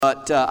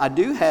But I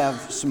do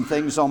have some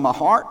things on my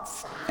heart,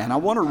 and I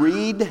want to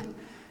read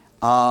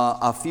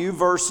a few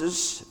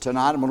verses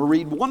tonight. I'm going to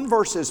read one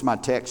verse as my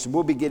text.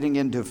 We'll be getting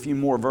into a few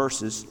more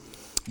verses.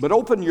 But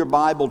open your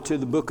Bible to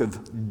the book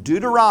of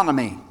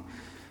Deuteronomy.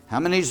 How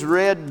many's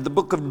read the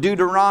book of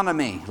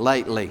Deuteronomy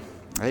lately?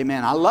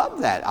 Amen. I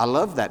love that. I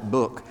love that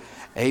book.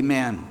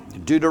 Amen.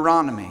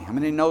 Deuteronomy. How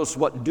many knows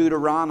what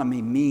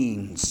Deuteronomy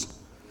means?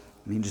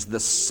 It means the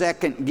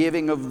second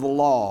giving of the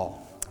law.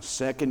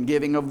 Second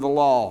giving of the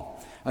law.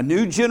 A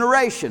new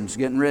generation's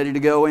getting ready to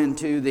go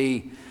into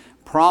the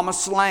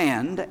promised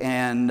land,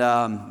 and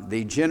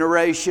the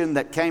generation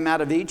that came out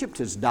of Egypt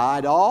has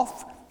died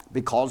off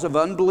because of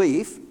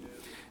unbelief.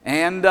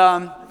 And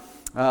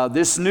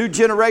this new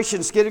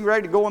generation's getting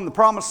ready to go in the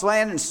promised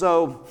land, and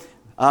so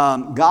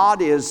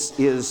God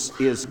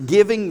is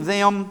giving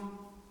them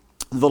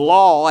the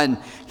law, and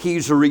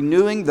He's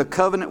renewing the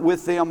covenant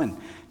with them and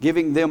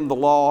giving them the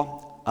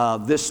law,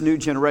 this new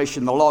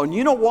generation, the law. And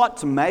you know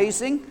what's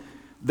amazing?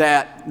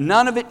 That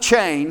none of it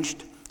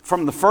changed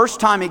from the first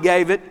time He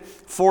gave it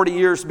 40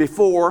 years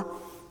before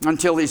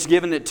until He's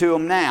given it to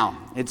them now.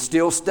 It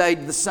still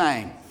stayed the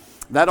same.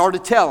 That ought to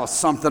tell us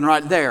something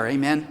right there,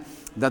 amen,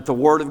 that the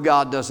Word of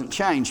God doesn't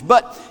change.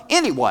 But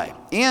anyway,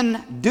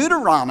 in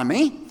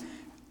Deuteronomy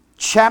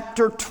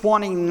chapter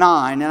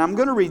 29, and I'm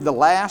going to read the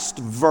last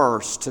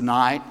verse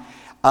tonight,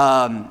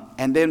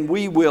 and then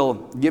we will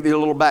give you a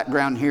little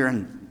background here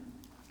and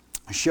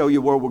show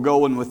you where we're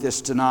going with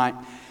this tonight.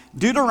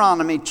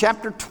 Deuteronomy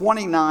chapter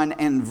 29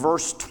 and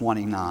verse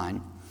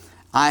 29.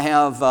 I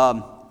have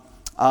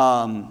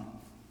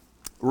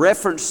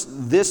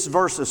referenced this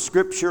verse of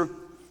Scripture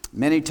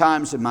many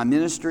times in my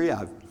ministry.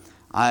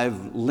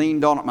 I've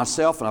leaned on it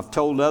myself, and I've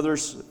told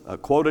others,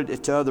 quoted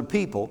it to other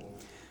people.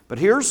 But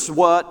here's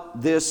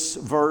what this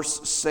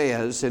verse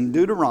says in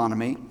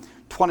Deuteronomy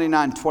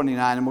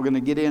 29:29, and we're going to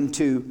get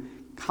into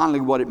kind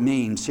of what it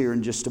means here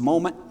in just a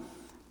moment.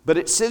 But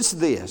it says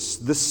this: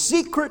 the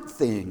secret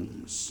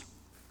things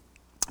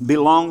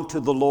belong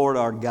to the Lord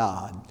our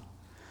God,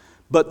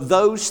 but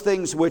those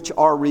things which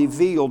are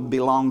revealed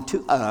belong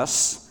to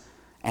us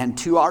and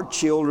to our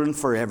children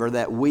forever,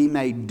 that we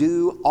may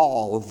do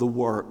all the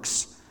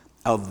works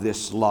of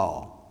this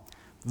law.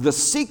 The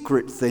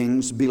secret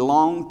things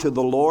belong to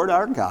the Lord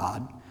our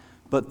God,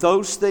 but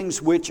those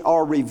things which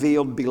are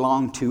revealed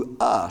belong to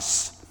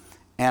us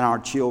and our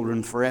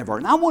children forever.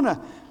 And I want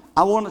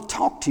to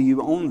talk to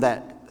you on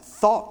that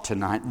thought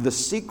tonight, the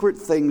secret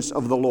things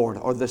of the Lord,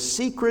 or the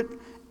secret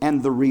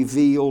and the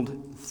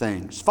revealed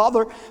things.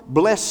 Father,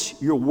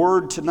 bless your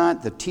word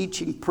tonight, the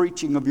teaching,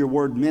 preaching of your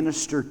word.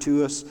 Minister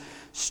to us,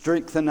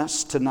 strengthen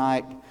us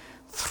tonight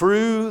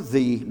through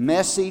the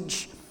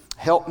message.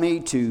 Help me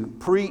to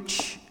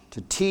preach, to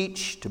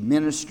teach, to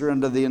minister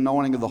under the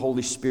anointing of the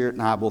Holy Spirit,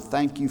 and I will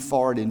thank you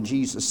for it in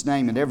Jesus'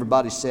 name. And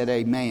everybody said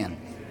amen.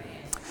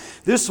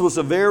 This was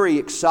a very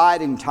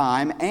exciting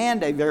time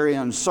and a very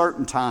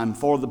uncertain time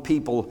for the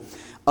people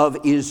of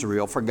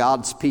Israel, for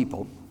God's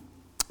people,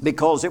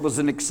 because it was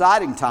an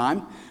exciting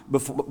time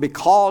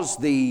because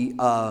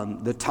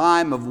the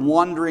time of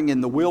wandering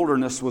in the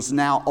wilderness was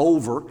now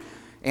over,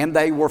 and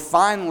they were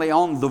finally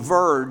on the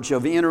verge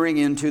of entering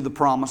into the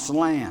promised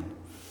land.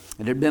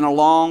 It had been a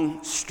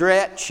long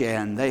stretch,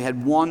 and they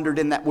had wandered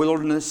in that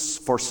wilderness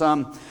for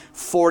some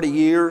 40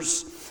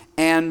 years.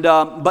 And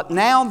but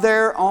now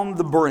they're on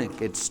the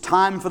brink. It's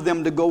time for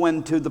them to go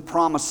into the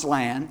promised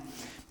land.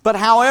 But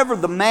however,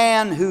 the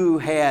man who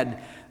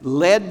had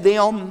led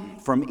them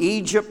from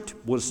Egypt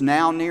was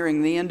now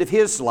nearing the end of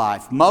his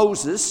life.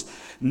 Moses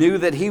knew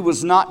that he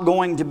was not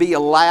going to be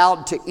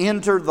allowed to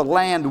enter the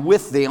land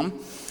with them.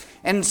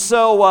 And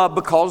so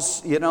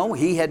because,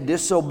 he had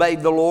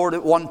disobeyed the Lord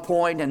at one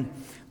point, and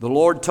the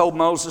Lord told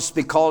Moses,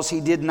 because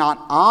he did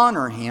not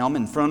honor him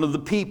in front of the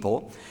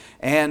people,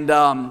 and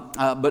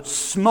but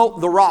smote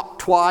the rock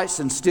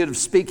twice instead of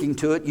speaking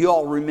to it. You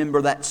all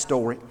remember that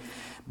story.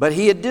 But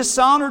he had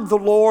dishonored the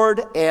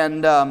Lord,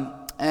 and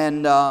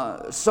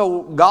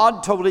so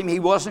God told him he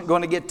wasn't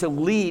going to get to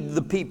lead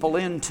the people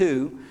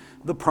into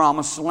the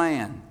promised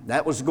land.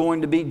 That was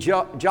going to be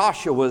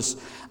Joshua's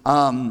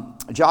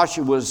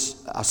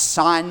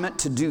assignment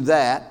to do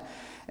that.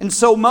 And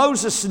so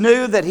Moses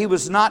knew that he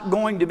was not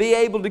going to be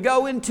able to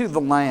go into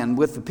the land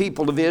with the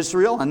people of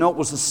Israel. I know it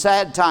was a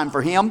sad time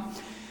for him.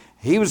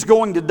 He was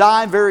going to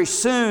die very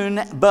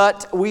soon,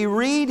 but we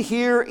read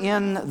here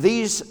in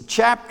these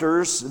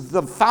chapters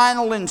the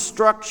final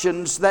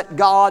instructions that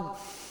God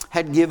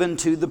had given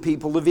to the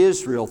people of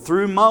Israel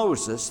through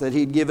Moses, that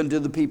He'd given to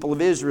the people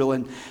of Israel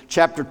in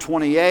chapter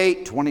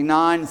 28,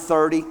 29,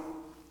 30.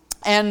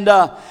 And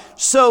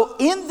so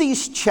in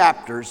these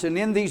chapters and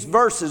in these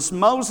verses,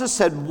 Moses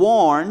had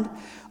warned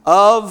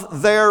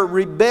of their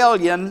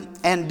rebellion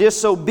and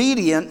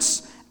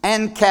disobedience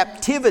and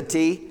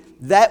captivity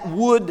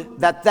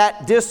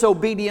that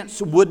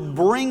disobedience would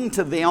bring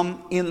to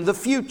them in the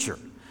future.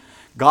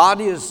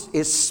 God is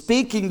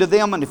speaking to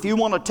them, and if you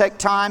want to take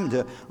time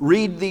to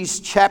read these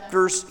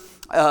chapters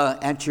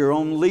at your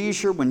own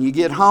leisure when you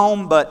get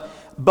home, but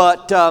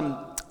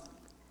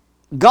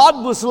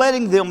God was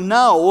letting them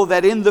know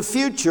that in the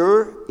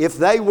future, if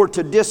they were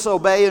to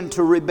disobey and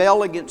to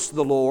rebel against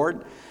the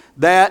Lord,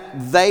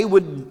 that they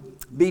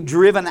would be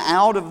driven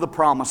out of the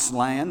promised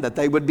land, that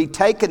they would be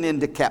taken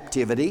into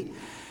captivity.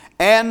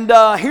 And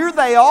here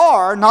they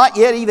are, not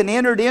yet even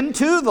entered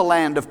into the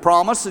land of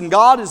promise, and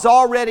God is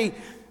already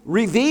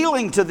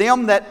revealing to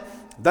them that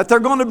they're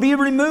going to be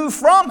removed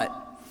from it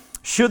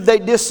should they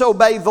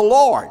disobey the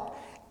Lord.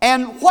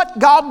 And what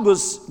God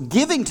was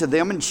giving to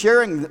them and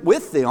sharing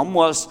with them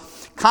was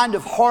kind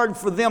of hard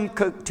for them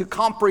to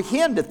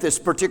comprehend at this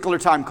particular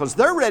time, because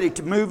they're ready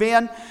to move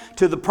in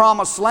to the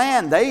promised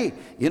land. They're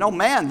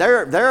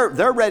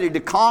ready to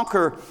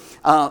conquer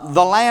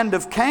the land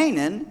of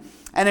Canaan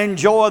and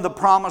enjoy the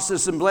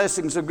promises and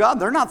blessings of God.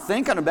 They're not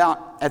thinking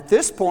about, at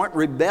this point,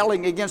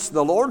 rebelling against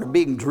the Lord or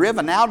being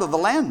driven out of the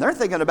land. They're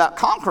thinking about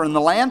conquering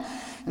the land.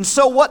 And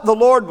so what the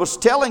Lord was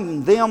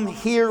telling them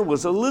here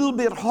was a little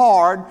bit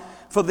hard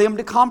for them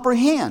to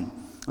comprehend.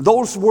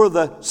 Those were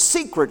the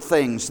secret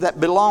things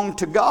that belonged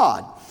to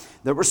God.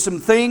 There were some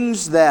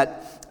things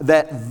that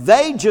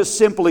they just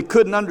simply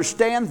couldn't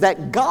understand,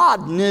 that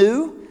God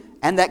knew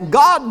and that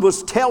God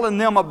was telling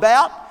them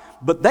about,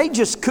 but they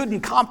just couldn't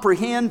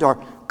comprehend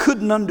or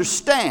couldn't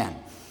understand.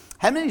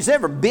 How many's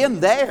ever been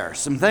there?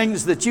 Some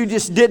things that you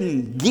just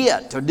didn't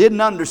get or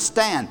didn't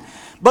understand.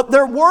 But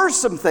there were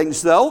some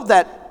things, though,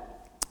 that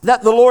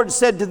the Lord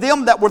said to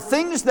them that were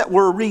things that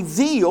were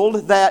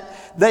revealed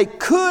that they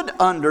could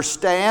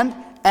understand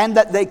and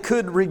that they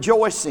could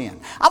rejoice in.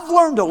 I've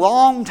learned a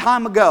long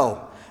time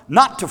ago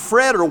not to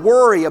fret or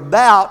worry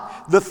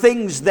about the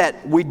things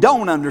that we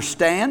don't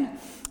understand,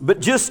 but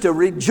just to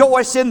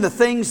rejoice in the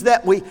things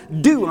that we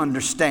do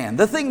understand,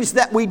 the things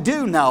that we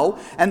do know,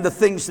 and the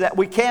things that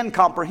we can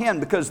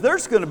comprehend. Because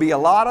there's going to be a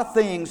lot of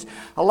things,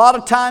 a lot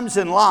of times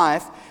in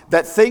life,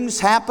 that things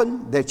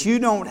happen that you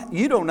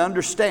don't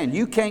understand.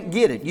 You can't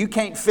get it. You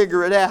can't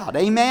figure it out.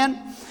 Amen?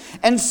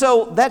 And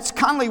so that's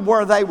kind of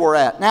where they were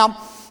at.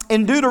 Now,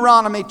 in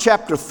Deuteronomy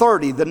chapter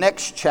 30, the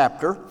next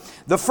chapter,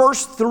 the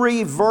first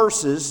 3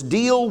 verses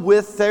deal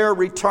with their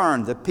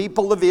return, the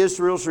people of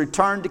Israel's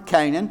return to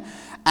Canaan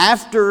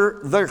after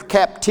their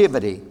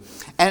captivity.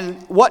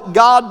 And what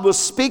God was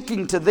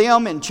speaking to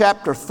them in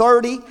chapter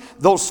 30,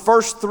 those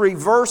first 3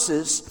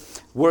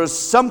 verses, was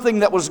something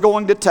that was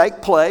going to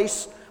take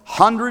place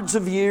hundreds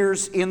of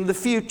years in the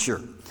future.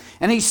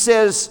 And he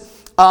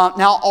says,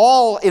 now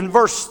all in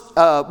verse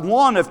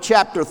 1 of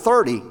chapter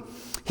 30,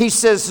 he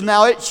says,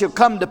 now it shall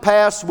come to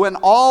pass when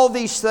all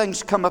these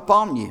things come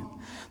upon you,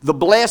 the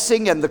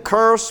blessing and the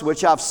curse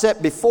which I've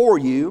set before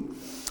you,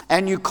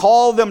 and you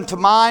call them to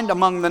mind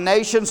among the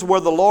nations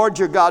where the Lord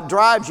your God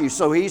drives you.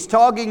 So he's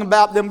talking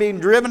about them being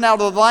driven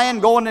out of the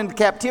land, going into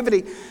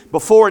captivity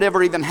before it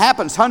ever even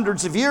happens,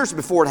 hundreds of years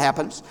before it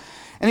happens.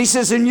 And he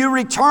says, and you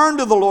return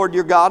to the Lord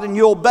your God, and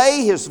you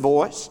obey his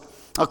voice,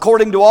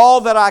 according to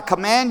all that I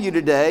command you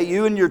today,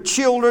 you and your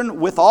children,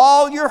 with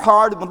all your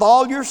heart and with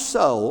all your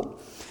soul,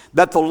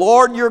 that the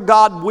Lord your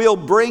God will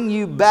bring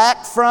you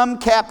back from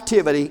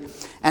captivity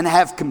and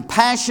have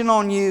compassion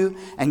on you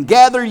and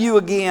gather you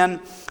again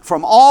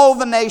from all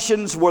the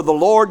nations where the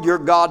Lord your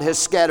God has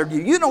scattered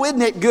you. You know,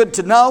 isn't it good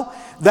to know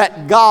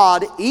that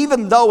God,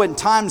 even though in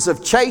times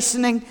of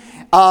chastening,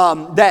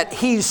 that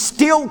he's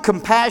still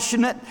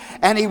compassionate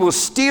and he will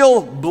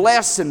still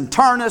bless and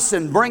turn us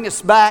and bring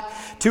us back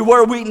to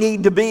where we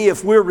need to be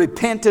if we're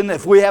repentant,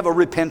 if we have a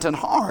repentant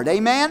heart.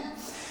 Amen?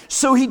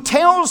 So he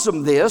tells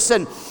them this,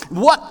 and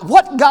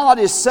what God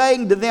is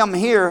saying to them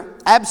here,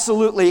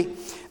 absolutely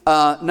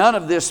none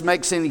of this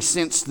makes any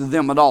sense to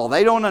them at all.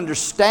 They don't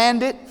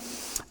understand it,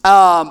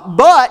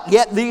 but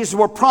yet these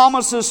were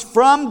promises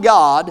from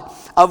God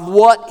of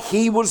what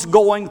he was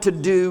going to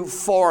do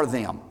for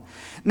them.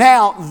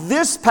 Now,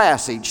 this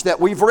passage that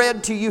we've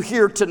read to you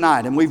here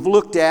tonight and we've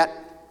looked at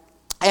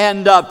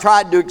and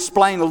tried to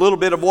explain a little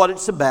bit of what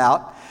it's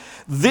about,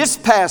 this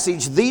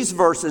passage, these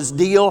verses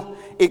deal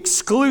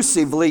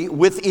exclusively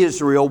with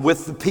Israel,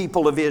 with the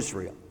people of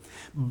Israel.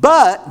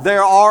 But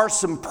there are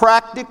some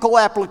practical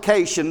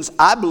applications,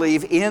 I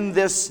believe, in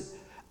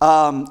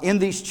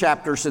these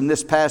chapters, in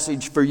this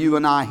passage for you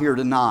and I here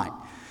tonight.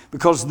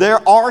 Because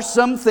there are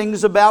some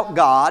things about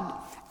God,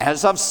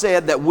 as I've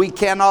said, that we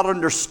cannot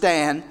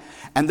understand.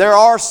 And there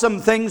are some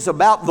things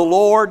about the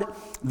Lord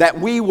that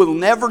we will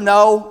never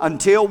know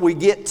until we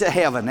get to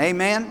heaven.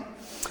 Amen?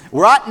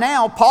 Right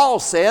now, Paul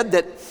said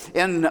that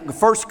in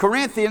 1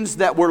 Corinthians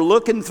that we're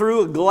looking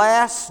through a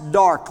glass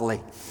darkly.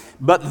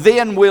 But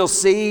then we'll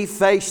see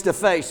face to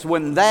face.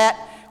 When that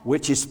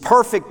which is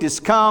perfect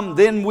is come,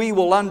 then we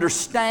will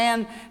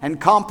understand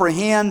and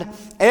comprehend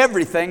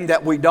everything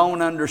that we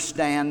don't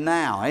understand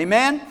now.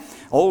 Amen?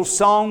 Old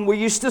song we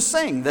used to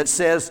sing that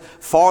says,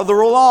 farther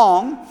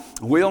along,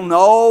 we'll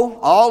know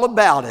all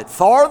about it.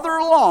 Farther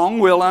along,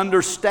 we'll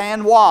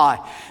understand why.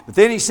 But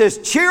then he says,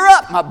 cheer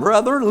up, my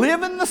brother,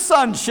 live in the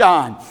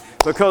sunshine,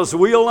 because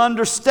we'll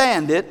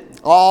understand it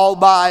all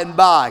by and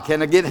by.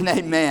 Can I get an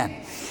amen?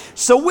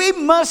 So we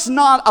must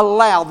not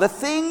allow the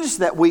things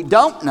that we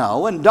don't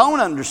know and don't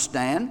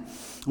understand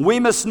we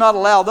must not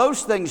allow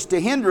those things to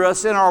hinder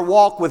us in our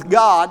walk with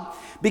God,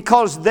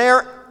 because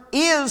there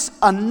is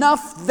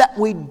enough that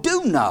we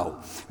do know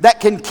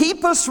that can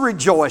keep us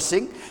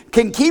rejoicing,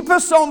 can keep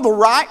us on the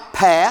right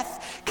path,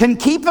 can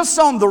keep us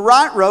on the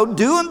right road,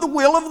 doing the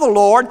will of the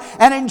Lord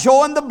and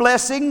enjoying the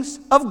blessings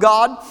of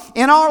God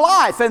in our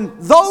life. And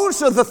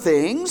those are the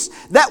things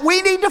that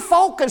we need to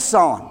focus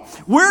on.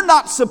 We're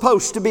not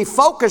supposed to be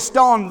focused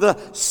on the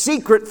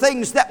secret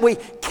things that we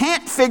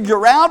can't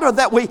figure out or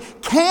that we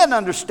can't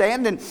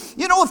understand. And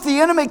you know, if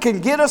the enemy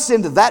can get us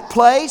into that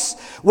place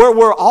where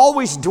we're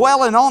always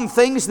dwelling on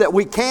things that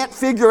we can't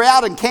figure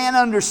out and can't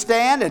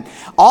understand and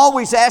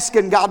always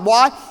asking God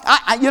why.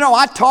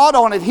 I taught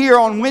on it here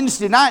on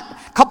Wednesday night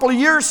a couple of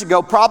years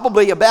ago,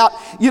 probably, about,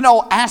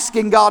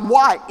 asking God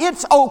why.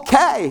 It's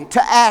okay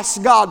to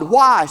ask God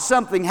why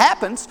something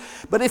happens,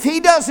 but if He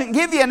doesn't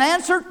give you an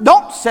answer,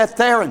 don't sit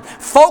there and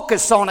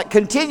focus on it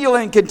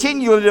continually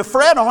to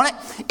fret on it.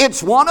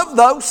 It's one of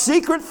those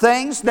secret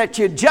things that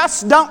you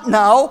just don't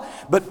know,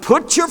 but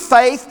put your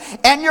faith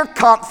and your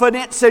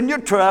confidence and your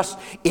trust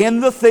in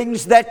the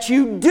things that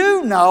you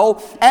do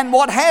know and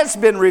what has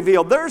been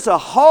revealed. There's a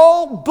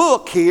whole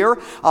book here,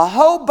 a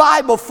whole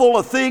Bible full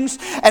of things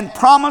and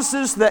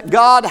promises that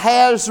God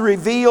has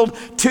revealed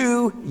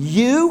to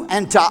you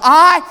and to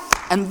I,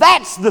 and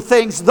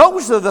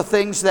those are the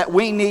things that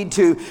we need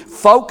to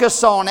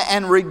focus on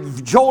and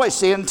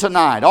rejoice in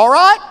tonight. All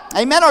right?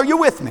 Amen? Are you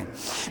with me?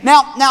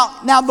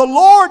 Now the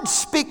Lord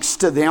speaks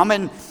to them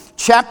in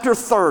chapter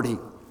 30,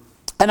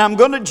 and I'm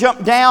going to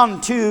jump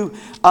down to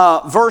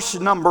verse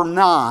number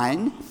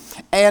 9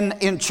 and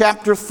in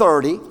chapter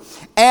 30.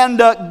 And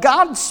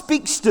God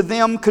speaks to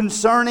them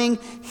concerning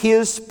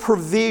His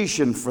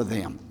provision for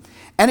them.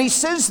 And He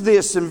says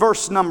this in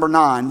verse number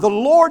 9, "The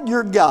Lord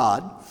your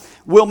God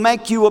will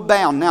make you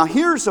abound." Now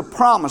here's a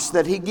promise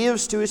that He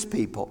gives to His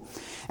people.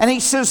 And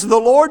He says, "The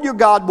Lord your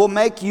God will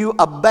make you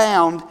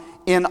abound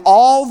in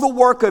all the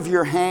work of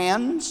your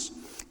hands,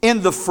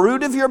 in the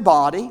fruit of your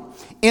body,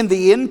 in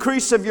the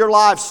increase of your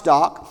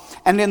livestock,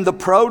 and in the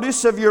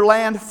produce of your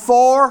land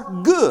for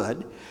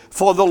good.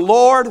 For the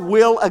Lord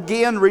will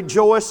again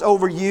rejoice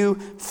over you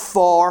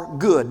for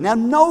good." Now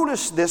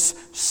notice this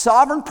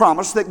sovereign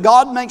promise that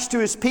God makes to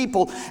His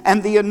people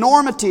and the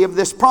enormity of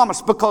this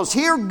promise, because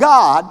here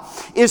God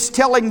is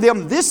telling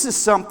them, this is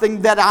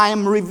something that I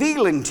am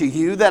revealing to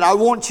you that I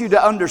want you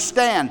to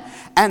understand.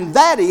 And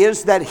that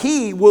is that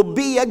He will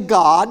be a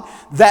God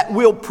that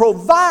will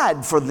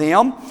provide for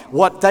them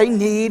what they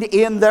need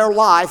in their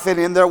life and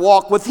in their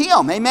walk with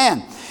Him.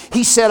 Amen.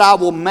 He said, "I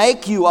will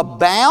make you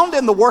abound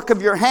in the work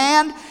of your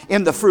hand,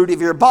 in the fruit of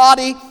your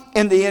body,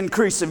 in the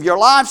increase of your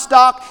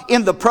livestock,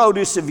 in the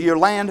produce of your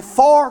land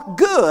for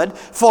good,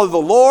 for the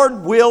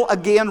Lord will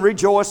again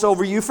rejoice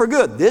over you for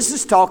good." This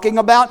is talking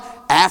about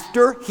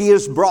after He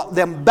has brought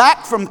them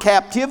back from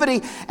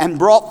captivity and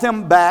brought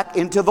them back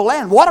into the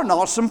land. What an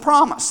awesome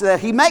promise that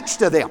He makes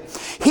to them.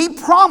 He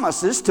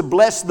promises to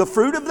bless the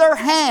fruit of their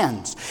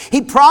hands.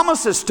 He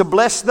promises to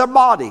bless their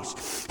bodies.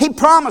 He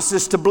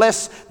promises to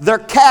bless their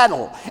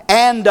cattle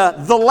and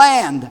the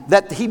land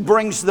that He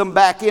brings them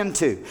back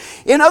into.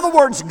 In other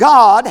words,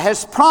 God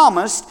has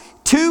promised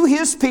to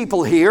His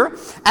people here,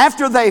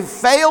 after they've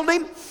failed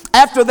Him,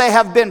 after they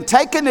have been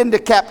taken into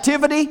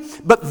captivity,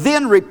 but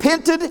then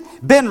repented,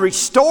 been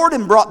restored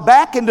and brought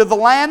back into the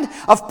land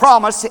of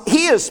promise,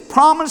 He has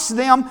promised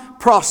them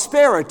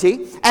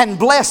prosperity and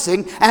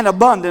blessing and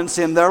abundance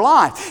in their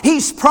life.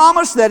 He's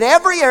promised that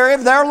every area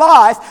of their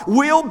life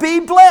will be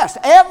blessed.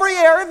 Every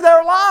area of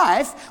their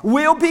life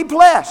will be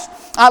blessed.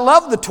 I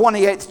love the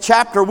 28th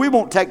chapter. We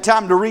won't take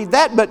time to read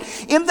that, but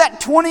in that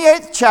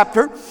 28th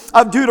chapter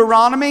of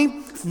Deuteronomy,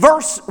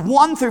 verse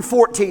 1 through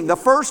 14, the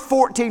first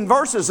 14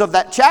 verses of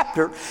that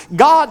chapter,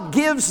 God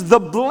gives the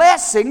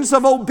blessings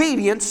of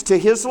obedience to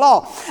His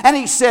law. And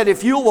He said,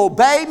 if you'll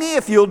obey me,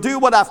 if you'll do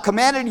what I've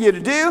commanded you to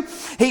do,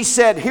 He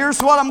said,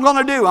 here's what I'm going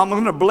to do. I'm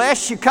going to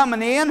bless you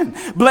coming in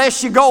and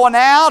bless you going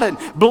out and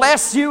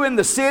bless you in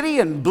the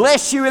city and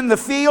bless you in the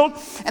field.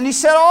 And He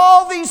said,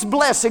 all these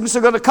blessings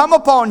are going to come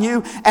upon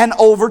you and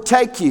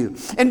overtake you.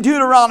 In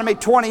Deuteronomy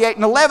 28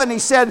 and 11, He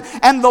said,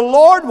 "And the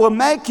Lord will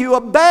make you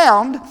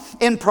abound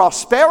in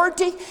prosperity,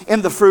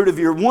 in the fruit of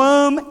your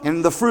womb,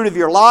 in the fruit of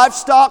your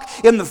livestock,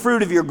 in the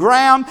fruit of your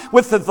ground,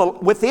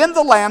 within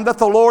the land that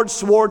the Lord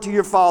swore to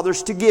your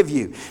fathers to give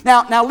you."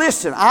 Now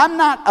listen, I'm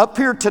not up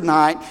here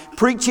tonight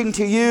preaching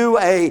to you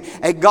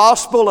a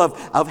gospel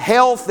of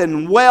health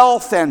and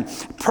wealth and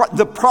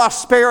the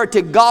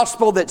prosperity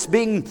gospel that's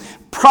being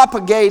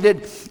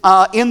propagated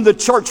in the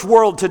church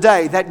world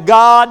today, that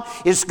God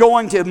is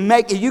going to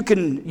make you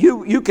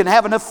can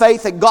have enough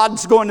faith that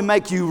God's going to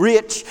make you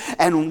rich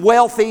and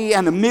wealthy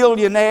and a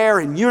millionaire,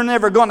 and you're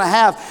never going to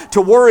have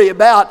to worry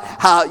about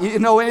how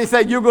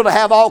anything. You're going to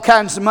have all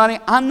kinds of money.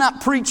 I'm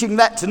not preaching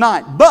that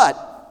tonight,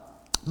 but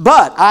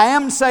But I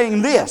am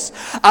saying this,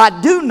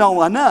 I do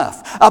know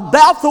enough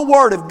about the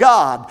Word of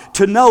God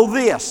to know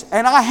this,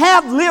 and I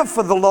have lived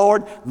for the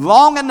Lord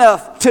long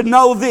enough to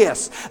know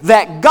this,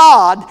 that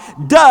God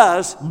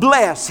does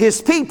bless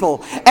His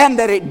people, and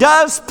that it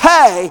does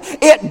pay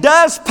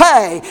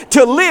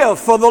to live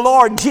for the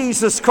Lord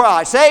Jesus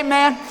Christ.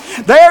 Amen.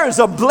 There is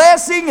a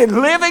blessing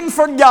in living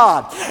for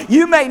God.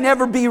 You may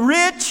never be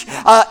rich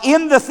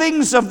in the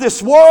things of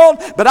this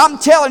world, but I'm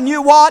telling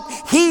you what,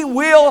 He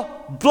will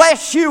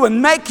bless you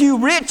and make you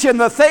rich in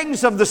the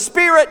things of the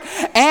Spirit,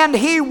 and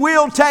He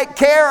will take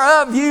care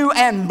of you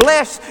and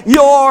bless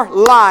your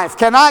life.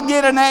 Can I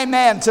get an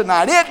amen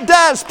tonight? It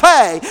does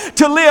pay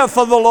to live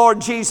for the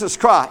Lord Jesus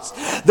Christ.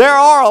 There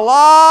are a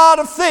lot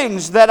of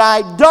things that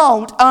I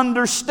don't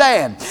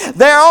understand.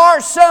 There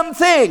are some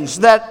things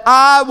that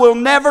I will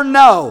never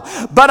know,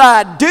 but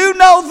I do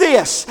know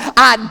this.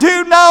 I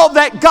do know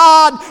that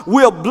God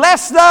will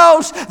bless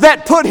those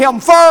that put Him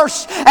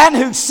first and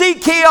who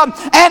seek Him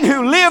and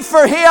who live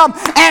for Him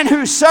and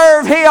who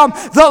serve Him.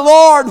 The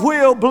Lord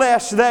will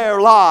bless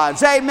their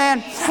lives.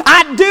 Amen.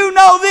 I do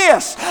know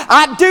this.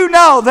 I do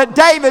know that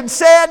David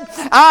said,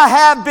 I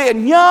have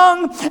been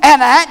young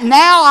and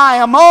now I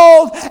am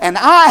old, and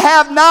I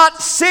have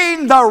not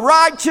seen the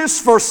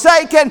righteous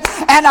forsaken,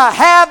 and I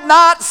have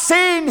not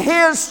seen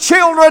his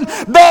children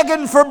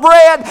begging for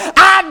bread.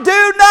 I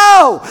do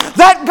know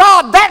that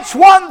God, that's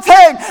one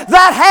thing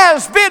that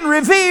has been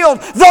revealed.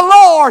 The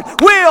Lord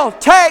will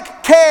take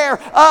care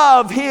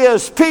of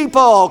His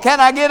people. Can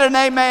I get an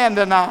amen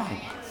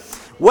tonight?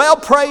 Well,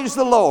 praise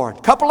the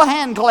Lord. Couple of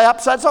hand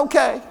claps, that's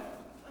okay.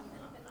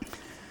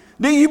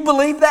 Do you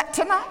believe that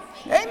tonight?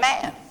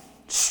 Amen.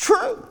 It's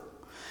true.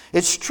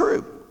 It's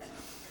true.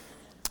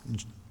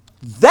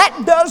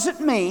 That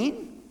doesn't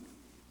mean,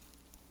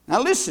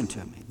 now listen to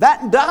me,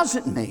 that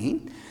doesn't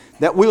mean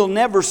that we'll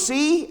never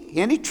see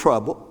any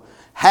trouble,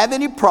 have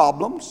any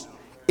problems.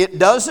 It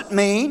doesn't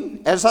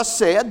mean, as I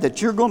said,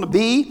 that you're going to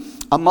be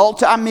a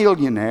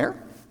multimillionaire.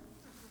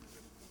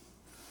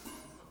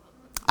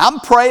 I'm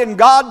praying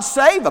God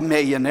save a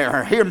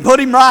millionaire here and put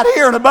him right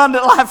here in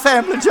Abundant Life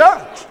Family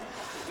Church.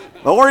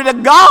 Glory to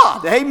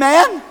God.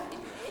 Amen.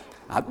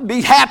 I'd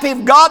be happy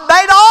if God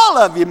made all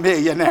of you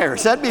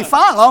millionaires. That'd be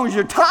fine as long as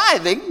you're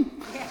tithing.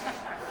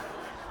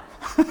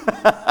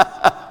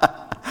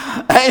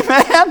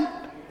 Amen.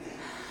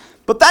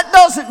 But that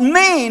doesn't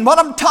mean, what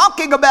I'm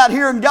talking about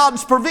here in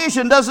God's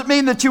provision doesn't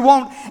mean that you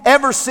won't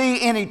ever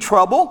see any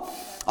trouble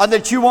or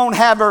that you won't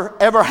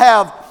ever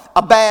have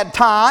a bad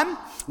time.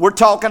 We're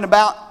talking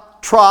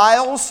about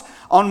trials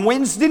on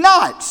Wednesday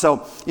night.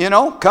 So,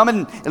 come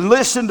and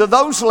listen to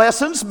those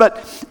lessons.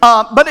 But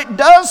it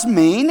does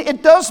mean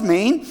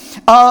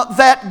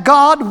that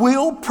God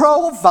will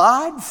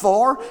provide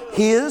for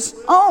His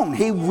own.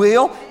 He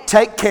will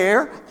take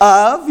care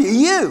of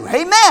you.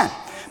 Amen.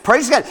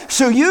 Praise God.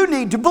 So you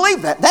need to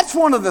believe that. That's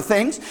one of the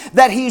things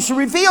that He's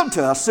revealed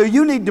to us. So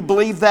you need to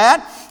believe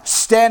that,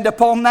 stand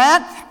upon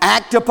that,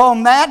 act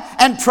upon that,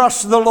 and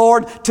trust the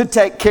Lord to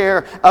take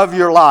care of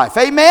your life.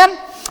 Amen?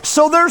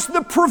 So there's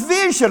the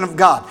provision of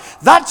God.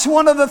 That's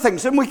one of the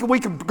things, and we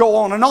could go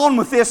on and on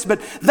with this,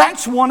 but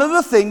that's one of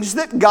the things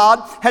that God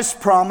has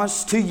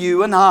promised to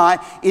you and I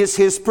is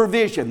His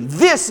provision.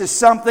 This is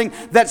something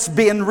that's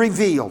been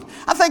revealed.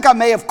 I think I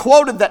may have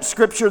quoted that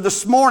scripture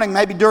this morning,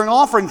 maybe during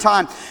offering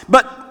time,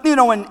 but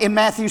in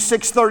Matthew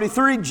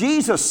 6:33,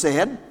 Jesus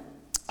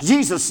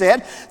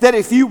said that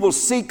if you will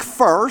seek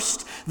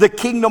first the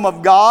kingdom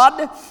of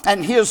God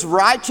and His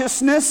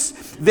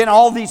righteousness, then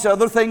all these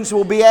other things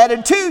will be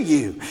added to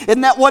you.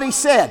 Isn't that what He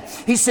said?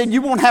 He said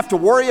you won't have to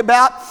worry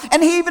about,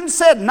 and He even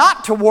said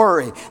not to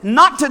worry,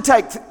 not to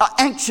take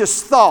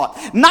anxious thought,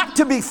 not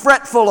to be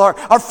fretful or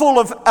full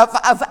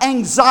of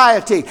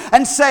anxiety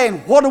and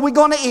saying, what are we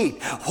going to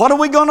eat? What are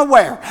we going to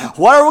wear?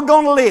 Where are we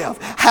going to live?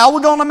 How are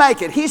we going to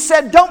make it? He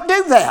said, don't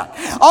do that.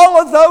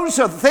 All of those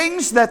are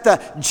things that the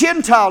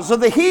Gentiles or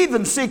the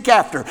heathen seek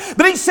after.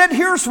 But He said,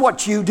 here's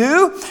what you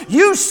do.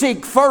 You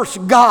seek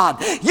first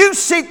God. You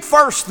seek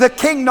first the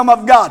kingdom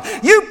of God.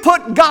 You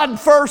put God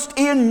first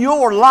in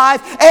your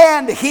life,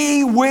 and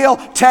He will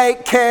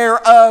take care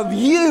of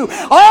you.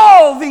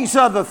 All these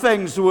other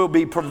things will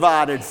be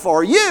provided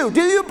for you.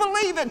 Do you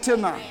believe it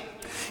tonight?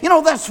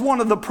 That's one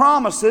of the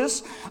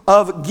promises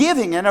of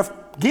giving and of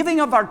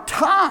giving of our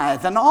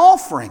tithe and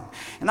offering.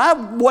 And I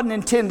wasn't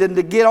intending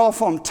to get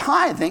off on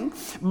tithing,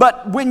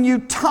 but when you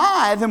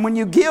tithe and when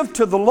you give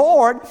to the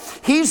Lord,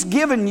 He's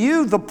given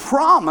you the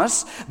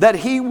promise that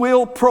He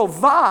will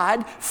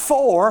provide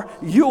for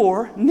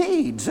your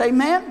needs.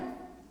 Amen?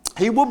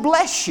 He will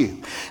bless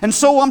you. And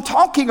so I'm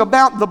talking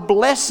about the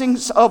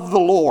blessings of the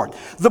Lord,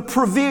 the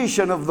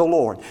provision of the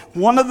Lord.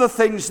 One of the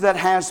things that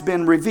has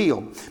been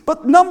revealed.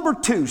 But number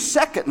two,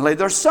 secondly,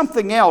 there's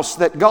something else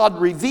that God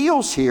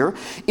reveals here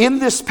in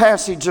this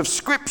passage of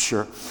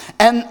Scripture.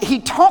 And He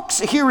talks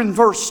here in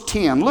verse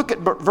 10. Look at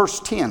verse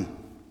 10.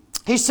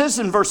 He says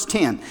in verse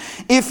 10,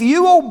 if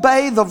you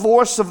obey the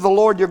voice of the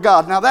Lord your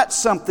God. Now that's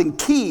something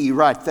key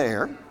right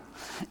there.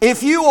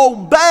 If you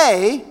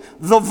obey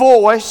the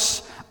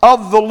voice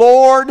of the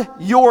Lord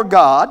your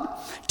God,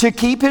 to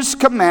keep his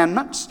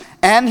commandments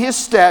and his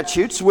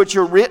statutes, which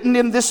are written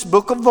in this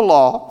book of the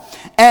law.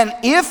 And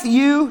if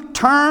you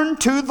turn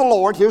to the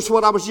Lord," here's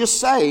what I was just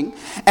saying,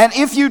 "and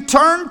if you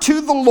turn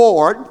to the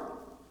Lord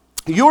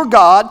your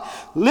God,"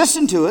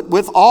 listen to it,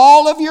 "with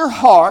all of your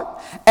heart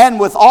and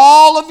with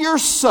all of your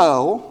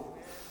soul."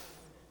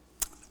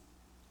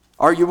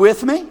 Are you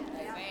with me?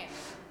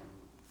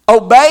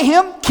 Obey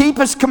him, keep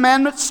his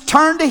commandments,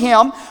 turn to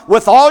him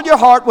with all your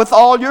heart, with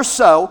all your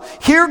soul.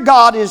 Here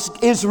God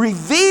is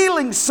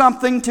revealing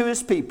something to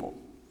his people.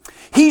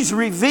 He's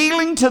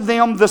revealing to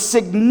them the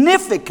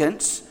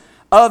significance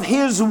of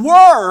his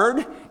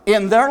word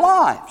in their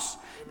lives.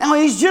 Now,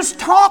 he's just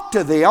talked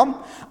to them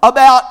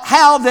about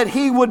how that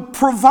he would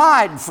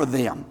provide for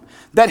them,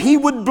 that he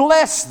would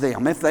bless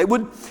them if they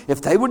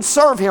would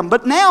serve him.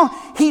 But now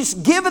he's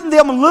given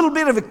them a little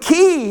bit of a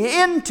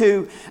key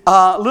into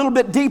a little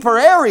bit deeper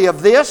area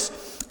of this,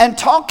 and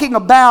talking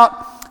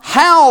about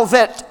how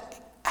that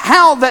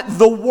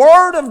the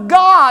Word of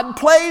God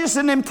plays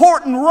an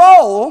important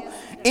role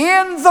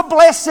in the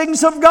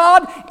blessings of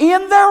God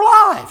in their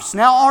lives.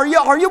 Now, are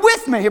you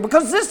with me here?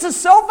 Because this is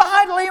so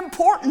vitally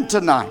important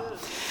tonight.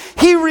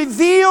 He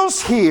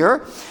reveals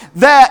here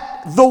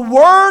that the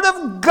Word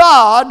of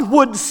God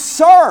would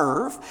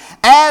serve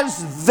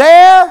as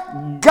their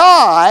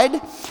guide,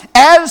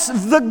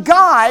 as the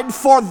guide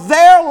for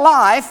their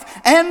life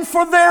and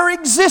for their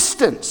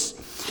existence.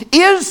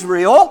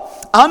 Israel,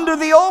 under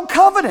the Old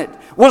Covenant,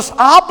 was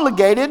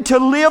obligated to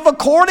live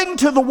according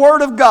to the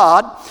Word of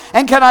God.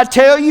 And can I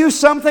tell you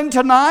something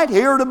tonight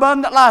here at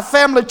Abundant Life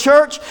Family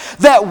Church?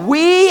 That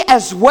we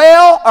as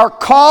well are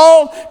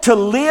called to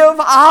live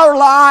our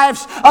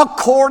lives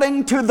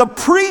according to the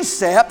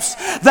precepts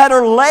that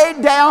are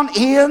laid down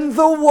in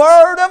the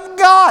Word of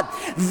God.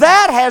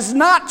 That has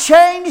not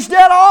changed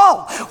at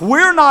all.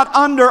 We're not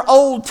under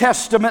Old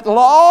Testament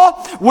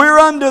law. We're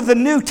under the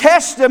New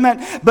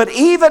Testament. But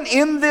even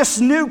in this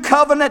New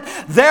Covenant,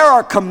 there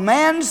are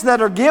commands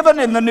that are given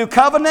in the New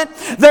Covenant.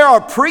 There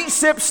are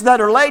precepts that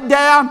are laid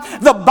down.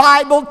 The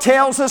Bible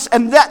tells us,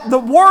 and that the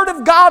Word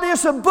of God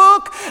is a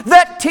book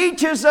that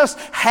teaches us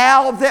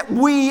how that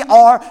we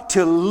are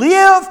to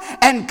live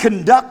and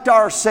conduct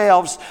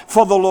ourselves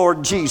for the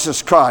Lord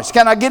Jesus Christ.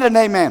 Can I get an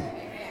amen?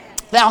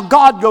 Now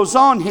God goes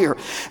on here.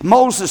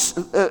 Moses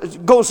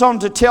goes on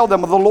to tell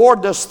them, the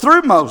Lord does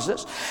through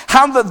Moses,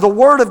 how the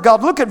Word of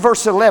God. Look at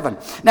verse 11.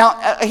 Now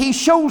he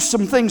shows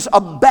some things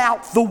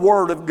about the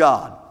Word of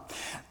God.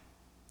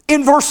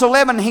 In verse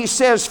 11 he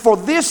says, "For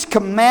this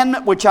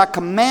commandment which I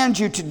command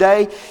you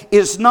today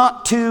is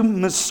not too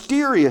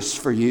mysterious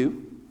for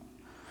you."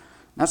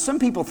 Now some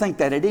people think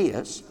that it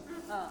is.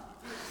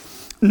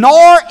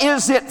 "Nor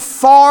is it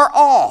far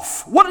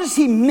off." What does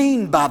he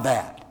mean by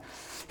that?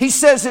 He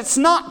says it's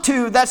not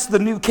too, that's the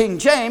New King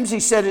James, he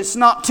said it's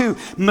not too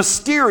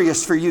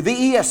mysterious for you. The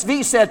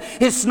ESV said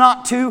it's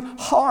not too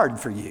hard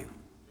for you.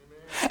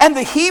 And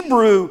the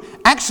Hebrew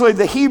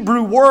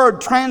word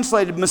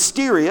translated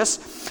mysterious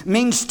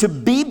means to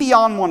be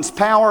beyond one's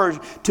power,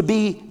 to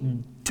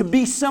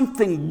be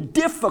something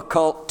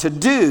difficult to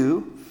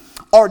do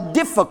or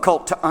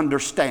difficult to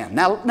understand.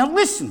 Now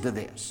listen to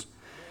this.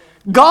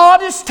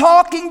 God is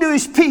talking to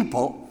his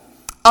people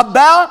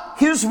about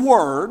his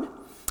word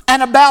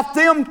and about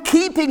them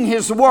keeping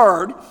his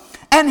word,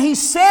 and he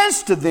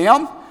says to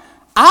them,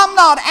 I'm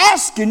not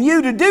asking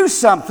you to do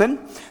something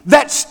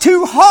that's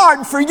too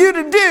hard for you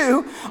to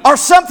do, or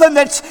something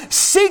that's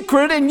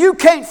secret and you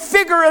can't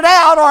figure it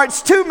out, or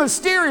it's too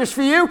mysterious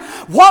for you.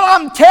 What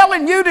I'm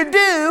telling you to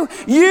do,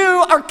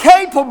 you are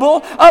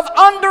capable of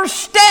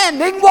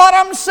understanding what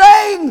I'm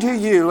saying to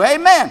you.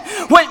 Amen.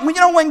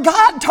 When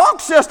God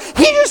talks to us,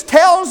 he just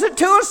tells it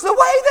to us the way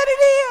that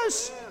it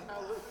is.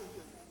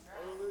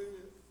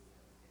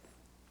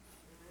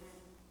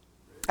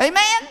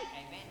 Amen.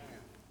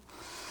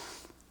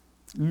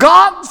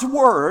 God's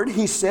word,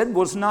 he said,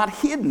 was not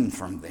hidden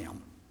from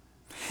them.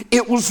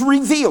 It was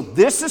revealed.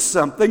 This is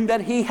something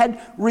that he had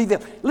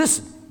revealed.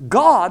 Listen,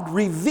 God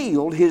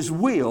revealed his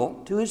will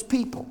to his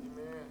people.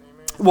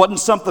 It wasn't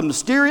something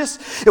mysterious.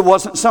 It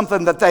wasn't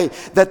something that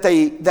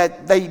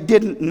they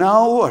didn't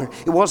know, or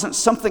it wasn't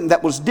something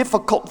that was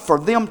difficult for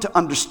them to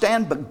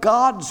understand. But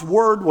God's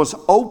word was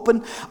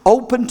open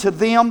to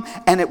them,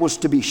 and it was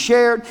to be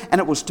shared, and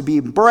it was to be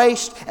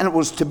embraced, and it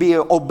was to be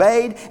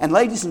obeyed. And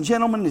ladies and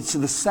gentlemen, it's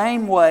the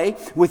same way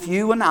with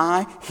you and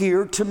I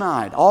here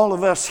tonight. All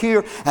of us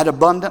here at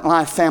Abundant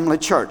Life Family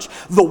Church.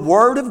 The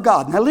Word of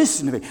God. Now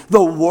listen to me.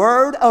 The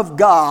Word of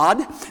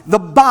God, the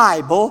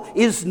Bible,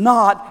 is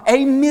not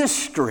a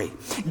mystery.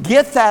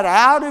 Get that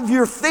out of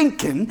your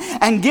thinking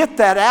and get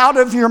that out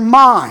of your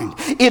mind.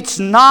 It's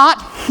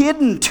not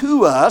hidden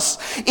to us.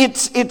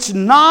 It's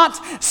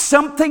not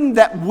something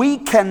that we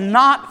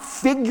cannot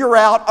figure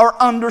out or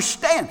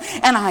understand.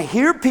 And I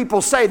hear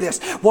people say this.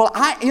 Well,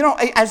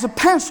 as a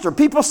pastor,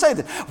 people say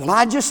that. Well,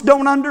 I just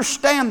don't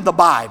understand the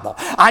Bible.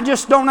 I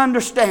just don't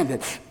understand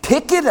it.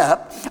 pick it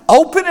up,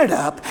 open it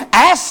up,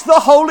 ask the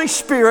Holy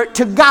Spirit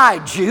to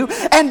guide you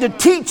and to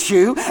teach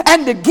you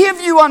and to give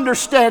you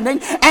understanding,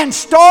 and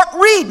start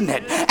reading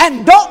it.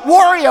 And don't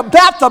worry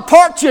about the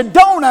parts you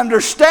don't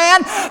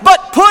understand,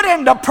 but put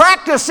into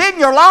practice in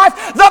your life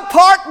the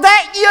part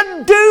that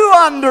you do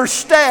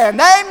understand.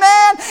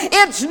 Amen?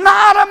 It's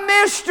not a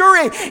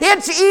mystery.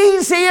 It's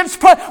easy. It's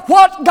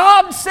what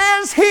God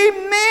says. He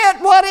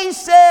meant what He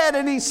said,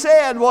 and He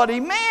said what He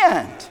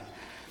meant.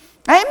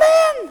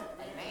 Amen?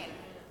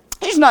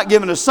 He's not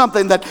giving us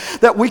something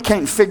that we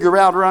can't figure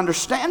out or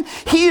understand.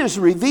 He has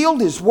revealed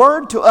His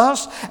Word to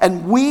us,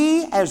 and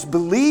we as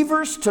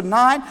believers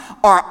tonight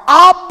are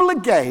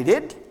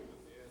obligated.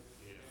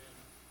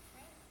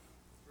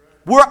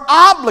 We're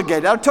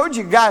obligated. I told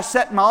you a guy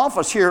sat in my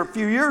office here a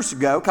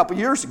couple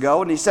years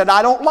ago, and he said,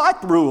 I don't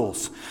like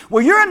rules.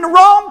 Well, you're in the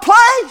wrong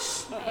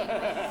place.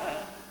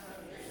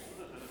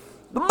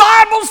 The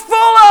Bible's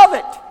full of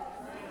it.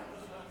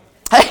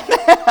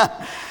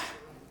 Amen.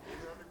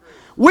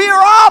 We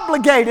are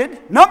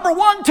obligated, number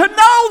one, to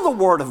know the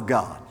Word of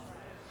God.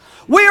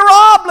 We are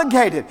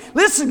obligated.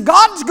 Listen,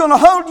 God's going to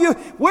hold you.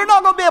 We're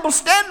not going to be able to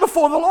stand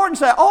before the Lord and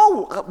say,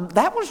 oh,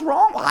 that was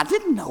wrong. I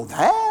didn't know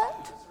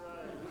that.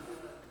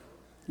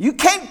 You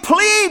can't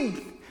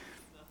plead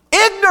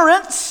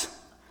ignorance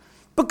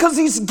because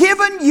He's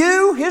given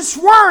you His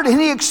Word,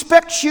 and He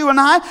expects you and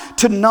I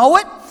to know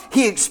it.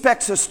 He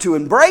expects us to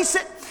embrace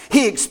it.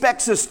 He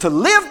expects us to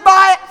live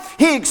by it.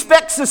 He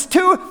expects us to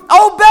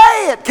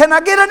obey it. Can I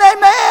get an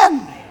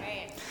amen?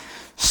 Amen.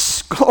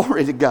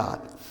 Glory to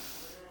God.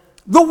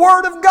 The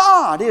Word of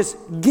God is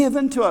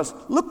given to us.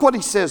 Look what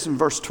He says in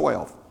verse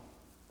 12.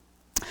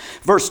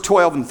 Verse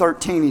 12 and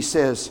 13, He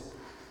says,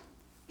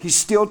 He's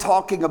still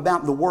talking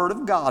about the Word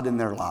of God in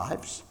their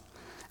lives.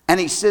 And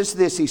He says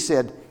this, He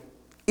said,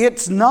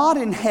 it's not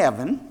in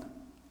heaven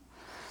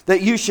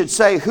that you should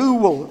say, who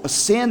will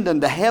ascend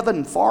into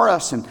heaven for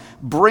us and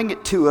bring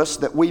it to us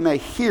that we may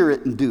hear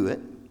it and do it?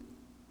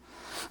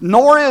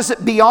 Nor is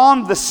it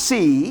beyond the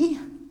sea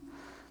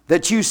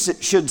that you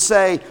should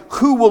say,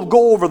 who will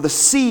go over the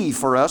sea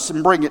for us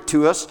and bring it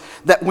to us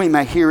that we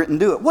may hear it and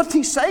do it? What's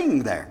He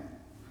saying there?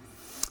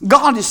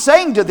 God is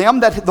saying to them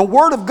that the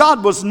Word of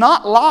God was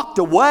not locked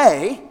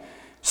away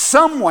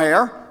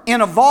somewhere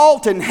in a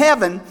vault in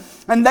heaven,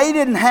 and they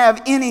didn't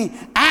have any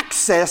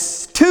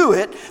access to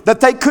it,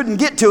 that they couldn't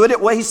get to it.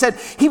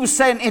 He was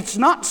saying it's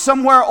not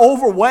somewhere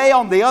over way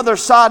on the other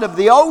side of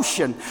the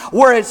ocean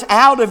where it's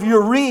out of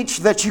your reach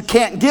that you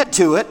can't get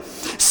to it.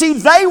 See,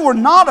 they were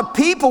not a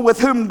people with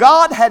whom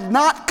God had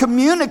not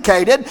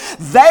communicated.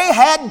 They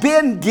had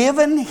been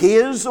given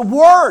His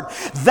Word.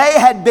 They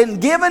had been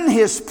given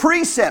His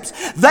precepts.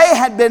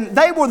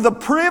 They were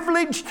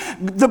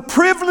the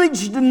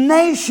privileged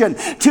nation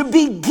to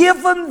be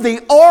given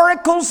the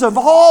oracles of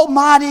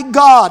Almighty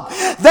God.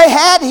 They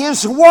had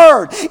His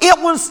Word.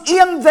 It was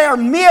in their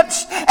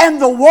midst,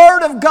 and the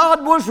Word of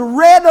God was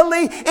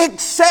readily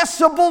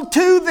accessible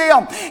to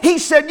them. He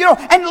said,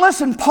 and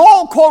listen,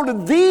 Paul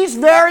quoted these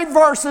very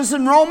verses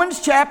in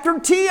Romans chapter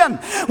 10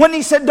 when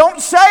he said, don't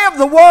say of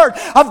the Word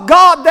of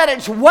God that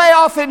it's way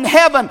off in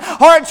heaven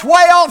or it's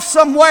way off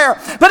somewhere.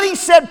 But he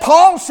said,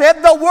 Paul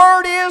said, the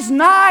Word is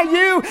nigh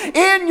you,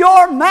 in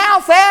your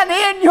mouth and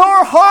in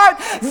your heart,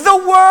 the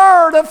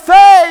Word of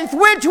faith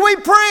which we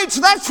preach.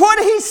 That's what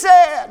he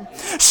said.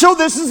 So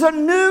this is a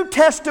New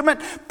Testament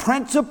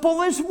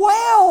principle as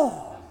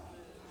well.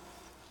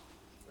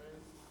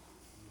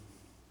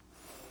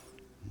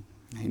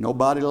 Ain't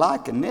nobody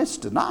liking this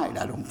tonight,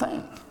 I don't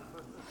think.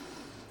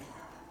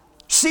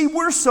 See,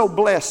 we're so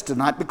blessed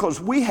tonight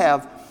because we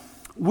have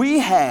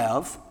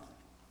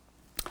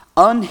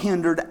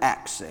unhindered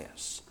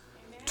access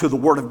to the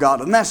Word of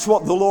God. And that's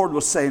what the Lord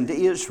was saying to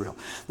Israel.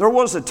 There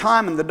was a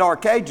time in the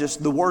Dark Ages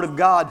the Word of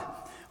God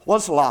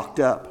was locked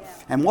up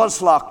and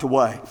was locked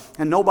away,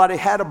 and nobody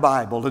had a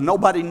Bible and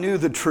nobody knew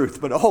the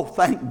truth. But oh,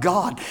 thank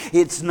God,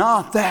 it's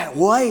not that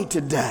way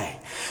today.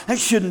 That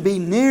shouldn't be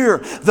near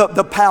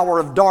the power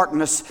of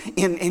darkness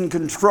in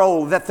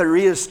control that there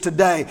is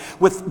today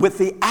with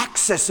the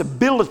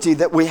accessibility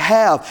that we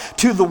have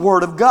to the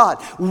Word of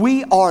God.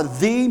 We are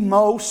the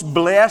most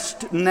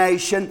blessed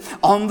nation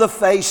on the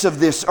face of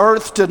this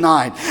earth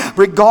tonight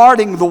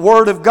regarding the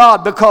Word of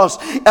God because,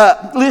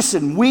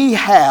 listen, we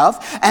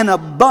have an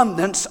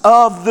abundance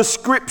of the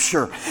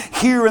Scripture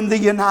here in the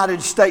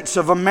United States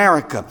of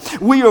America.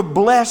 We are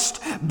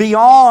blessed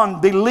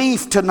beyond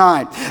belief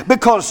tonight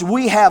because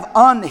we have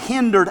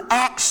unhindered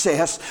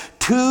access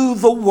to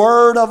the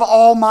Word of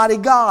Almighty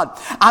God.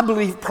 I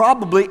believe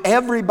probably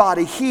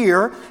everybody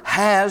here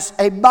has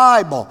a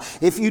Bible.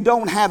 If you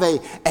don't have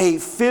a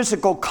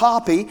physical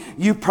copy,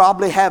 you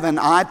probably have an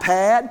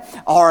iPad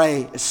or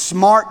a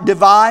smart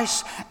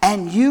device,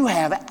 and you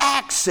have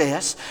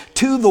access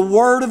to the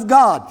Word of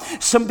God.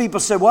 Some people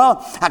say,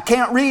 well, I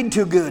can't read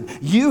too good.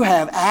 You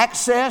have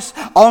access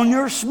on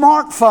your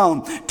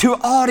smartphone to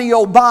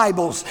audio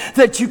Bibles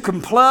that you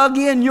can plug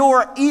in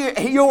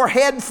your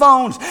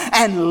headphones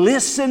and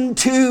listen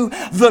to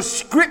the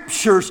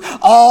Scriptures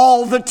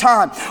all the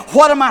time.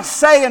 What am I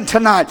saying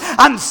tonight?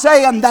 I'm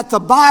saying that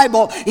the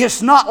Bible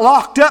is not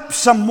locked up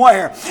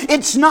somewhere.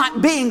 It's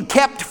not being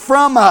kept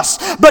from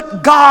us,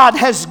 but God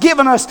has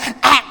given us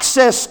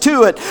access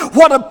to it.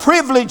 What a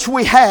privilege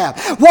we have.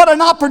 What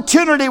an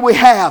opportunity we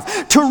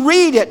have to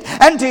read it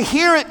and to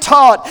hear it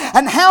taught.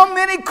 And how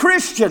many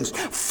Christians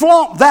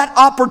flaunt that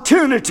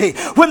opportunity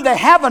when they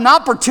have an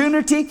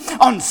opportunity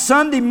on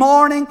Sunday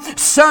morning,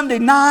 Sunday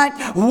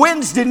night,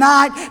 Wednesday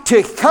night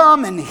to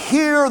come and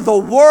hear the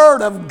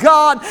Word of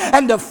God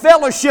and to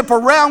fellowship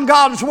around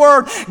God's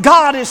Word.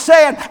 God is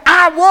saying,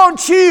 I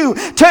want you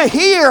to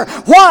hear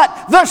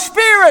what the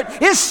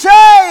Spirit is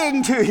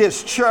saying to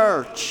His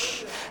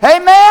church.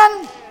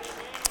 Amen?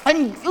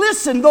 And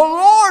listen, the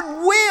Lord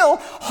will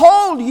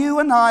hold you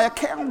and I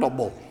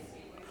accountable.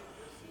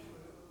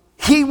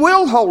 He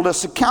will hold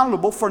us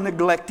accountable for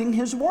neglecting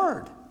His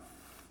Word.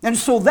 And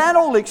so that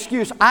old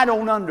excuse, I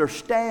don't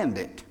understand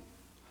it,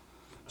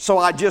 so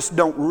I just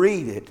don't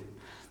read it,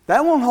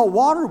 that won't hold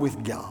water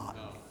with God.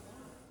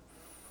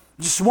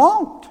 Just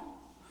won't.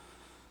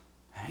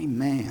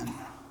 Amen.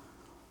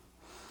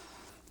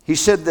 He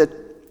said that,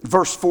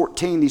 verse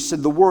 14, he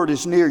said, the Word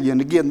is near you.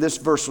 And again, this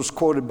verse was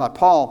quoted by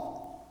Paul.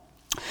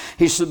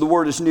 He said, the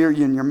Word is near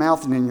you in your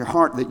mouth and in your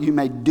heart that you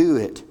may do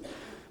it.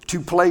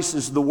 Two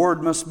places the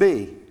Word must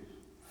be.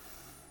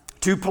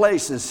 Two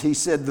places, he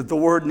said, that the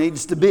Word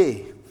needs to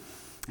be.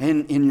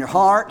 In your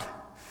heart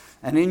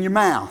and in your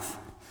mouth.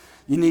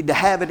 You need to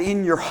have it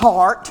in your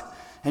heart,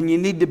 and you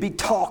need to be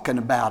talking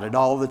about it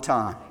all the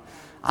time.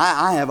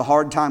 I have a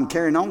hard time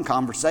carrying on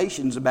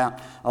conversations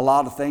about a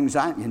lot of things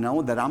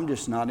that I'm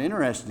just not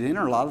interested in,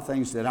 or a lot of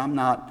things that I'm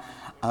not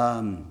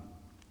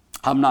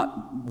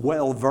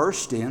well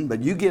versed in.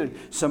 But you get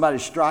somebody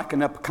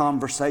striking up a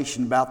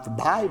conversation about the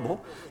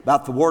Bible,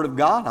 about the Word of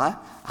God,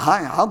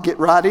 I'll get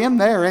right in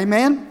there.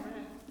 Amen.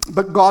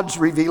 But God's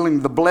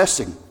revealing the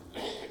blessing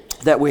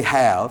that we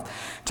have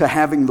to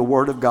having the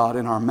Word of God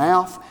in our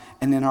mouth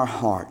and in our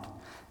heart.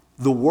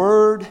 The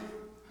Word,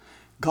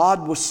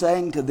 God was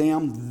saying to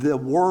them, the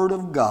Word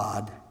of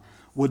God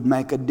would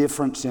make a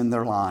difference in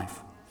their life,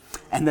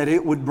 and that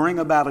it would bring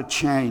about a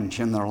change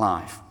in their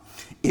life.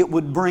 It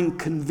would bring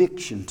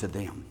conviction to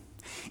them.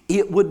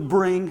 It would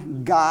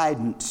bring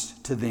guidance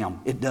to them.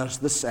 It does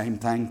the same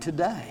thing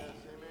today.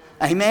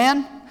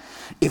 Amen?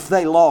 If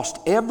they lost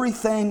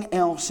everything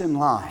else in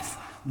life,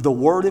 the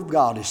Word of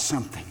God is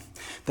something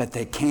that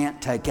they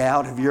can't take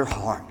out of your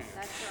heart.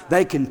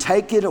 They can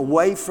take it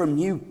away from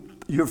you,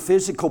 your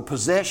physical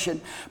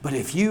possession, but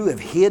if you have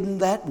hidden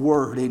that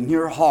Word in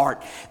your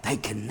heart, they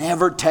can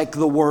never take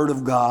the Word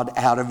of God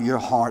out of your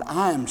heart.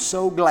 I am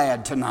so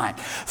glad tonight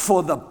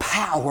for the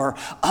power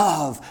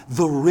of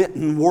the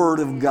written Word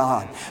of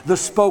God, the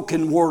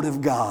spoken Word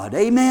of God.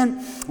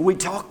 Amen? We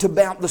talked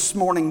about this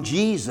morning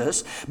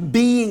Jesus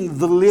being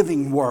the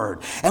living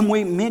Word, and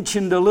we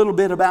mentioned a little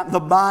bit about the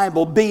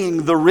Bible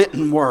being the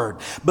written Word,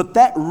 but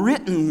that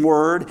written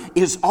Word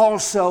is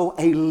also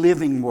a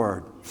living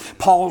Word.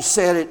 Paul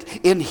said it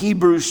in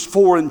Hebrews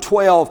 4 and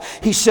 12.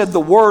 He said the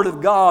Word of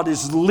God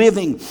is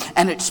living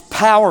and it's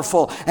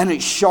powerful and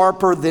it's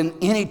sharper than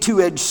any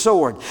two-edged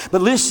sword.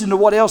 But listen to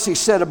what else he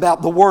said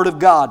about the Word of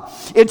God.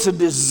 It's a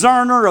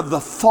discerner of the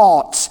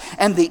thoughts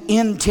and the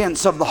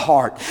intents of the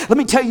heart. Let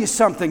me tell you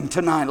something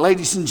tonight,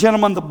 ladies and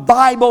gentlemen. The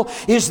Bible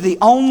is the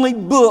only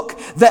book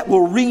that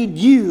will read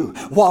you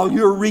while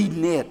you're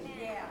reading it.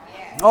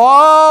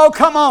 Oh,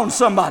 come on,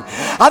 somebody.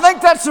 I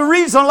think that's the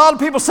reason a lot of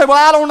people say, well,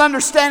 I don't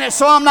understand it,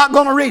 so I'm not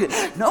going to read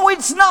it. No,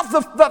 it's not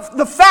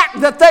the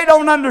fact that they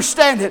don't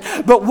understand it.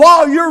 But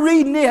while you're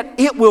reading it,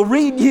 it will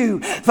read you.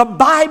 The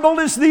Bible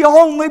is the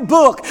only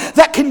book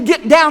that can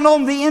get down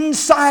on the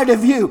inside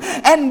of you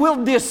and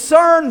will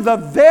discern the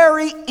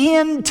very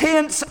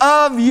intents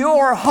of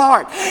your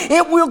heart.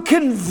 It will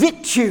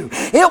convict you.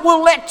 It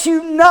will let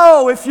you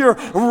know if you're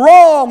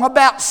wrong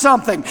about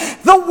something.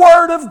 The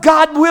Word of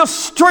God will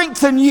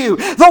strengthen you.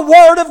 The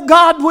Word of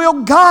God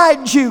will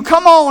guide you.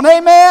 Come on,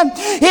 amen?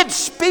 It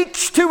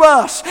speaks to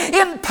us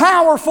in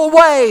powerful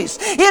ways.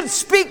 It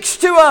speaks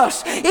to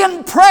us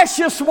in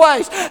precious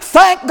ways.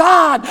 Thank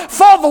God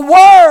for the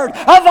Word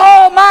of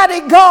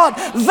Almighty God.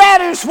 That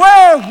is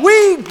where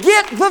we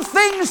get the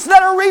things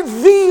that are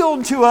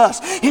revealed to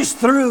us, is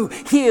through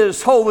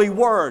His holy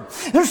Word.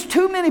 There's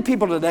too many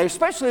people today,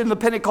 especially in the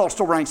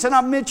Pentecostal ranks, and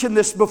I've mentioned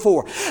this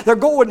before. They're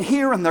going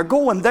here and they're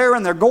going there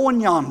and they're going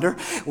yonder,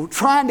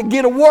 trying to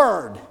get a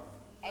word.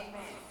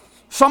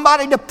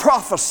 Somebody to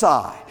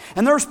prophesy.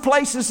 And there's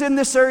places in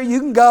this area you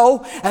can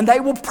go and they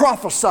will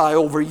prophesy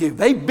over you.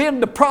 They've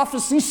been to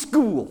prophecy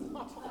school.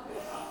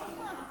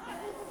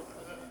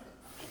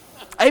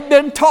 They've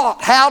been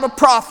taught how to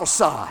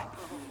prophesy.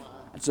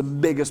 That's the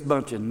biggest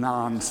bunch of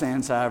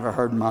nonsense I ever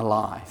heard in my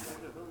life.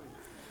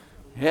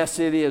 Yes,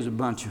 it is a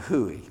bunch of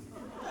hooey.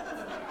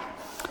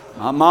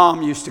 My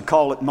mom used to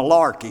call it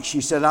malarkey.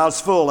 She said I was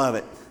full of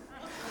it.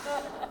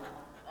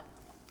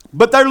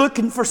 But they're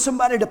looking for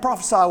somebody to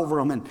prophesy over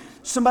them and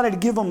somebody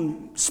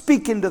to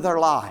speak into their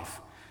life.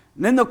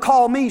 And then they'll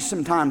call me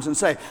sometimes and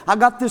say, I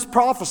got this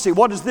prophecy.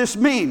 What does this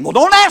mean? Well,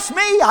 don't ask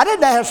me. I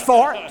didn't ask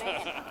for it.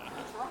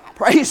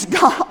 Praise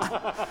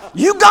God.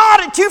 You got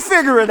it. You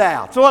figure it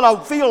out. That's what I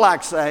feel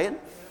like saying.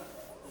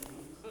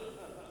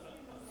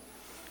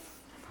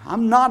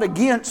 I'm not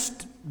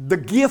against the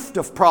gift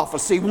of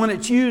prophecy when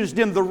it's used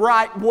in the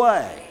right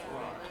way.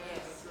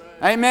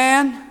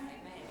 Amen?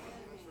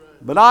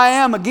 But I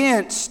am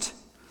against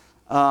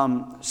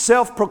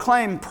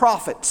self-proclaimed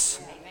prophets,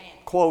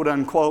 quote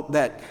unquote,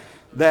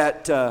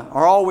 that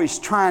are always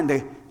trying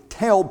to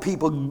tell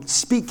people,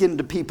 speak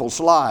into people's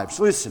lives.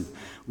 Listen,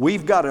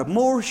 we've got a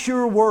more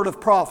sure word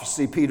of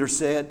prophecy, Peter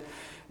said,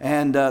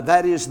 and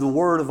that is the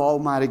word of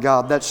Almighty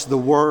God. That's the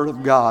word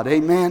of God.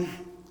 Amen?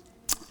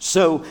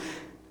 So,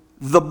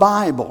 the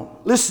Bible,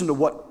 listen to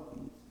what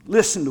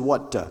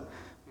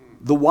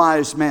the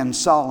wise man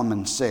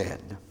Solomon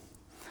said.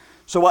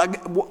 So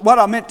what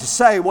I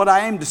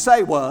aimed to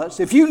say was,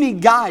 if you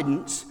need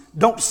guidance,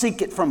 don't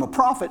seek it from a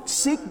prophet.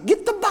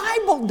 Get the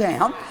Bible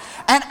down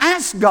and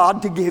ask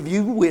God to give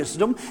you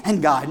wisdom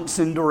and guidance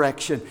and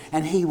direction.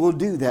 And He will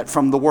do that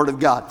from the Word of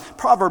God.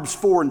 Proverbs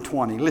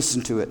 4:20,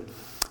 listen to it.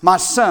 My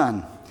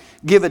son,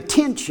 give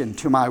attention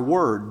to my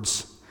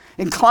words.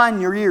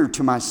 Incline your ear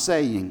to my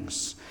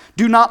sayings.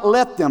 Do not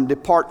let them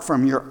depart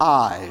from your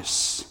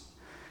eyes.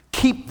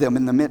 Keep them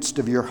in the midst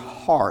of your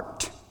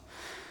heart.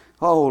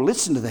 Oh,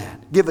 listen to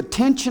that. Give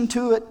attention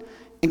to it.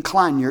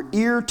 Incline your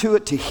ear to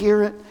it to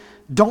hear it.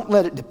 Don't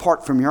let it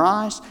depart from your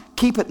eyes.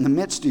 Keep it in the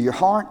midst of your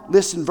heart.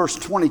 Listen, verse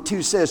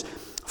 22 says,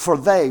 for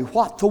they,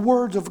 what? The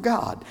words of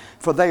God.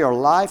 For they are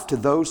life to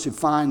those who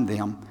find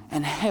them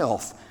and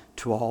health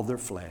to all their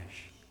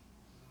flesh.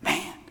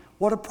 Man,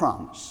 what a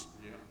promise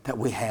that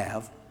we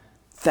have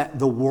that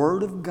the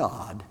Word of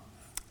God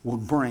will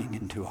bring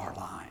into our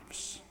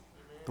lives.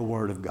 The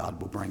Word of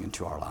God will bring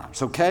into our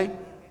lives. Okay?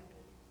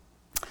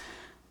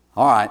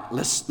 All right,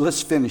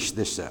 let's finish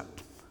this up.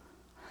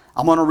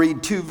 I'm going to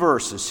read 2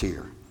 verses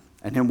here,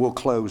 and then we'll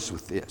close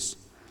with this.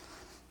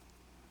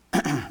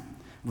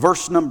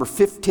 Verse number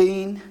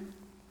 15,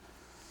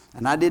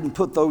 and I didn't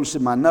put those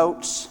in my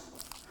notes,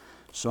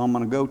 so I'm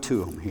going to go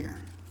to them here.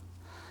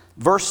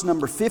 Verse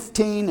number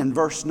 15 and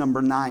verse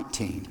number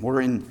 19.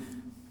 We're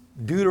in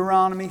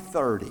Deuteronomy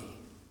 30.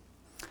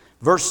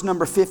 Verse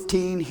number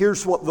 15,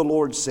 here's what the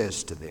Lord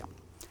says to them.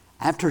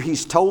 After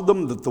He's told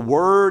them that the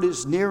Word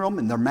is near them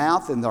in their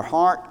mouth and their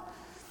heart,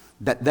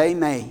 that they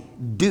may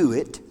do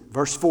it.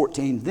 Verse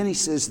 14, then He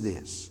says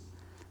this.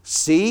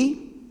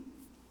 See,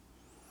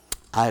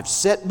 I have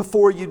set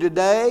before you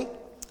today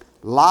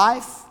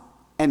life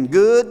and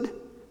good,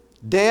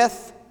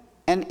 death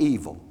and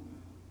evil.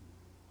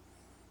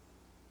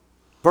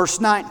 Verse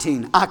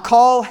 19, I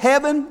call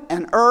heaven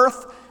and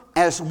earth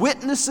as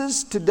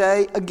witnesses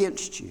today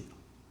against you.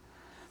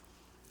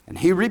 And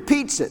He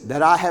repeats it,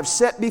 that I have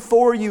set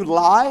before you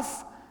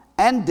life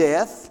and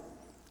death,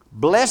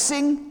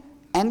 blessing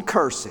and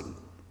cursing.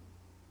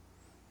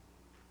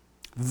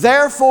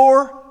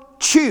 Therefore,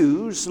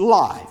 choose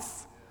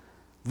life,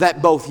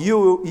 that both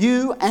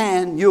you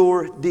and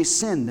your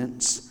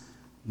descendants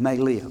may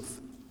live.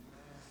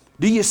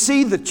 Do you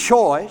see the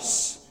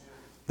choice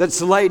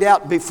that's laid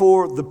out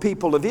before the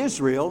people of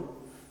Israel,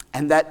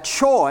 and that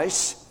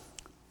choice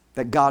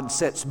that God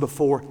sets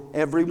before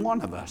every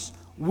one of us?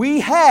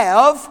 We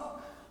have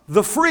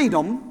the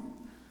freedom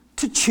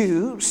to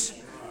choose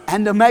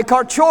and to make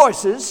our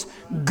choices,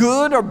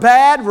 good or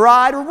bad,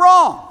 right or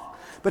wrong.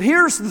 But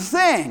here's the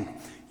thing.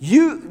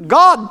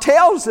 God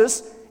tells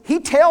us, He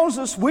tells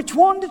us which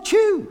one to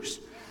choose.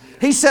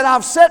 He said,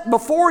 I've set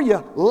before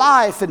you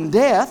life and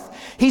death.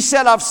 He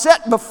said, I've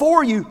set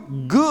before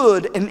you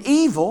good and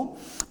evil.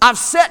 I've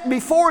set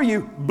before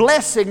you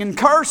blessing and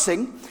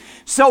cursing.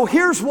 So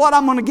here's what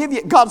I'm going to give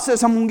you. God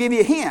says, I'm going to give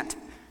you a hint.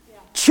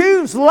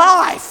 Choose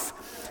life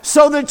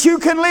so that you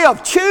can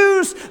live.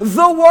 Choose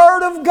the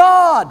Word of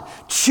God.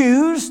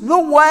 Choose the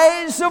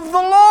ways of the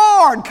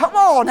Lord. Come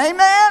on,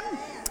 amen?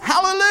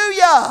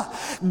 Hallelujah.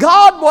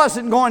 God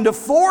wasn't going to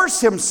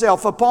force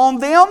Himself upon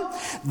them.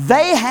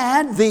 They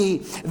had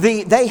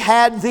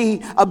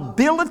the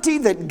ability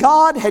that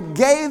God had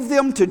gave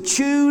them to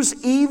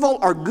choose evil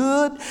or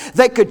good.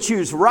 They could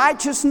choose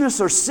righteousness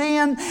or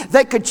sin.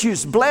 They could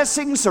choose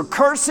blessings or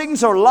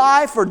cursings or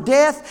life or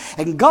death.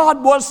 And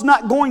God was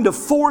not going to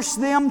force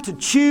them to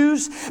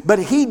choose, but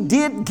He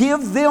did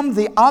give them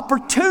the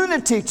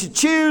opportunity to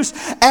choose,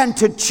 and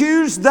to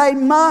choose they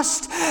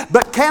must.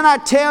 But can I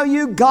tell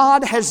you,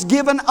 God has has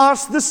given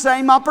us the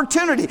same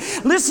opportunity.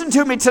 Listen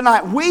to me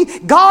tonight.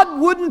 God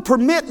wouldn't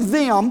permit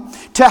them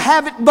to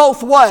have it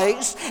both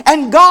ways,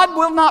 and God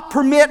will not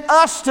permit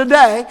us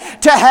today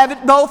to have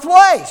it both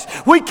ways.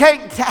 We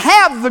can't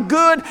have the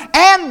good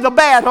and the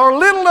bad, or a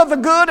little of the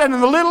good and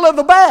a little of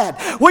the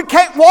bad. We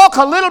can't walk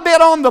a little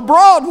bit on the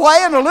broad way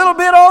and a little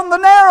bit on the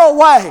narrow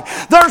way.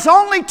 There's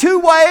only two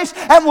ways,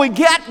 and we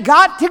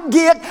got to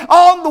get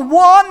on the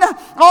one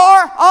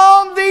or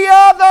on the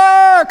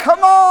other. Come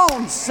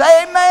on,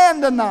 say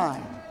amen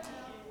tonight.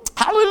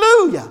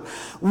 Hallelujah.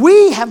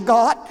 We have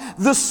got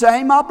the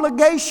same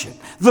obligation,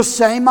 the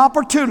same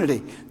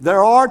opportunity.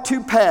 There are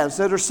two paths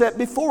that are set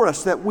before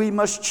us that we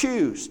must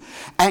choose.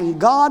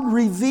 And God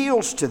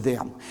reveals to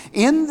them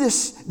in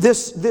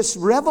this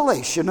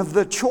revelation of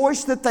the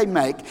choice that they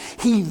make.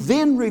 He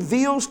then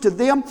reveals to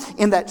them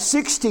in that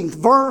 16th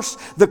verse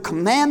the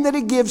command that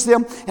He gives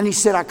them. And He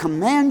said, I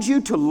command you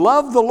to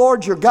love the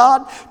Lord your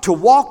God, to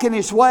walk in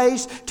His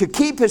ways, to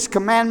keep His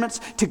commandments,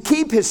 to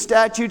keep His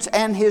statutes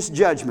and His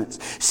judgments.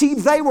 See,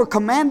 they were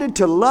commanded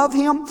to love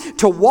Him,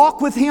 to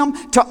walk with Him,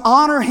 to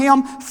honor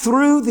Him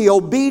through the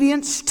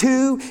obedience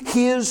to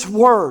His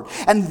Word.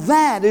 And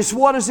that is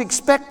what is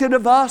expected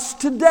of us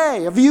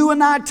today, of you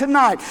and I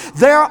tonight.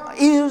 There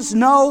is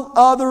no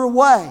other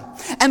way.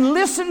 And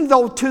listen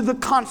though to the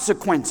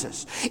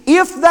consequences.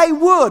 If they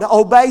would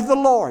obey the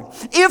Lord,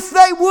 if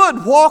they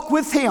would walk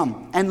with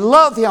Him and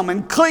love Him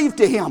and cleave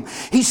to Him,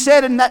 He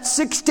said in that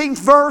 16th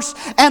verse,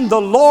 and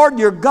the Lord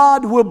your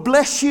God will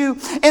bless you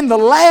in the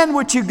land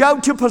which you go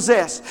to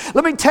possess.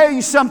 Let me tell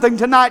you something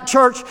tonight,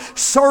 church.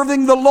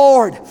 Serving the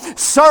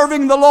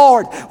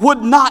Lord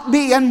would not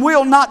be and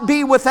will not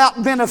be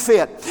without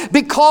benefit.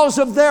 Because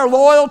of their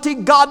loyalty,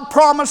 God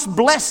promised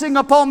blessing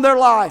upon their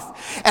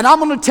life. And I'm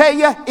going to tell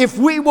you, if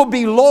we will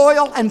be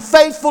loyal and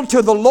faithful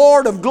to the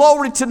Lord of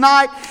glory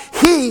tonight,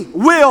 He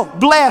will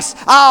bless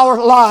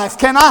our life.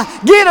 Can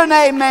I get an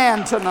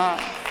amen tonight?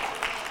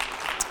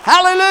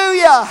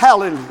 Hallelujah,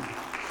 hallelujah.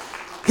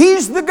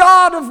 He's the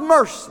God of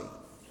mercy.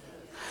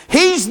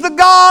 He's the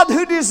God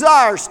who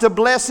desires to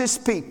bless His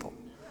people.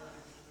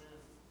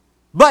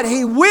 But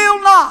He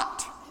will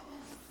not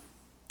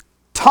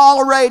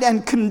tolerate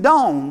and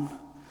condone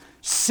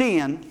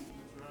sin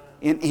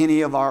in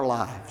any of our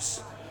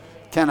lives.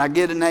 Can I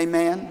get an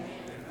amen?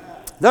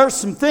 There's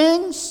some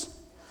things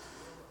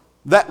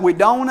that we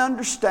don't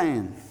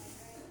understand.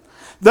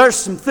 There's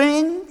some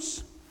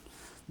things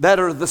that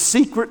are the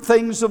secret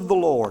things of the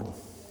Lord.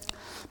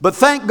 But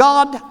thank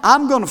God,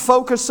 I'm going to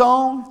focus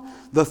on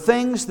the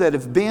things that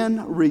have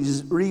been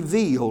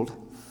revealed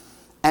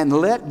and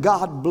let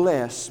God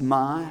bless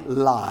my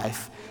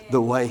life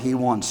the way He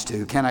wants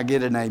to. Can I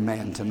get an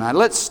amen tonight?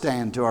 Let's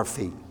stand to our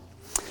feet.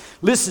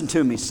 Listen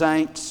to me,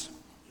 saints.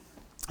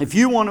 If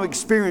you want to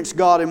experience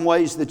God in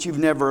ways that you've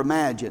never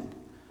imagined,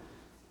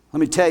 let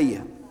me tell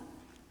you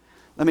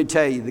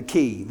the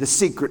key, the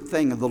secret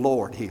thing of the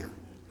Lord here.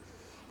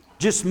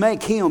 Just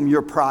make Him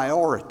your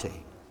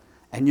priority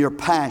and your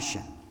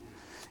passion.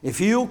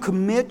 If you'll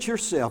commit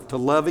yourself to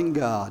loving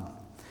God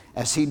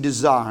as He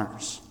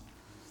desires,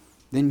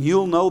 then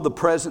you'll know the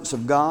presence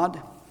of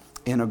God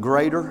in a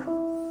greater,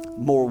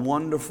 more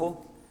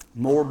wonderful,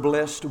 more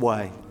blessed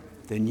way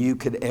than you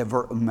could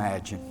ever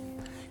imagine.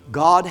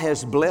 God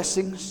has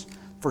blessings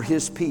for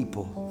His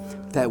people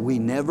that we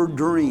never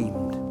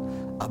dreamed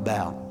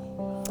about.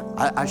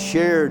 I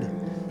shared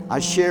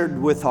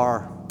with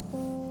our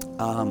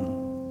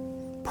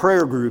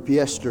prayer group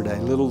yesterday,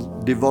 a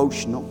little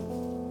devotional,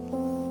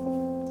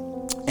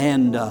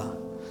 and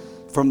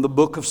from the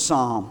book of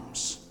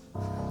Psalms,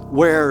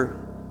 where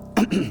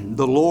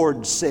the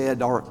Lord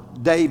said, or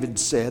David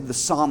said, the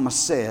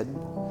psalmist said,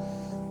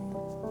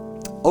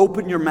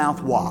 open your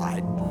mouth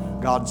wide.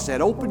 God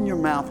said, open your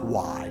mouth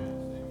wide,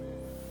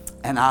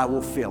 and I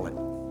will fill it.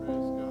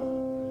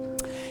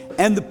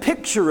 And the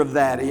picture of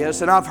that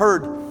is, and I've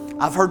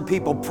heard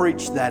people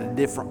preach that in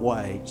different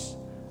ways.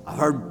 I've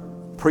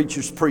heard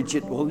preachers preach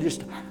it, well,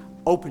 just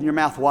open your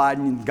mouth wide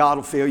and God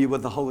will fill you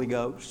with the Holy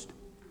Ghost.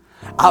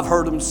 I've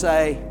heard them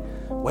say,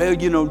 well,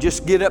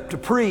 just get up to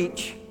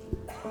preach,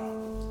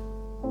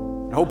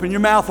 open your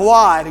mouth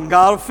wide and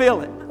God will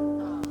fill it.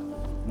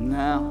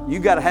 No, you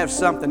got to have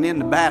something in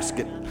the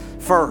basket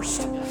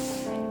first.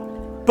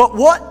 But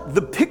what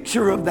the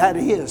picture of that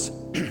is,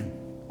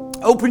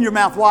 open your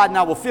mouth wide and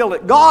I will fill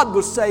it. God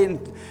was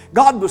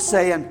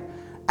saying,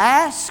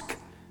 ask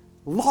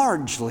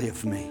largely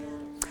of me.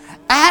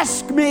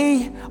 Ask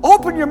me,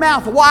 open your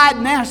mouth wide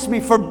and ask me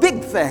for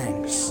big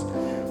things.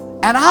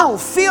 And I'll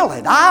fill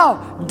it.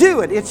 I'll do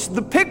it. It's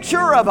the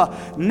picture of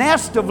a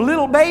nest of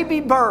little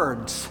baby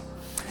birds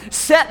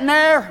sitting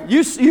there.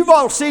 You've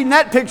all seen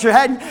that picture,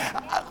 hadn't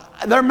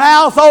you? Their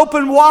mouth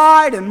open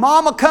wide, and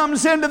Mama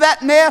comes into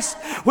that nest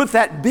with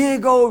that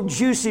big old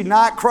juicy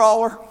night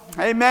crawler.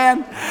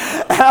 Amen.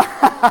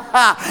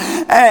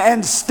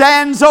 And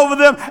stands over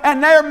them,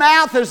 and their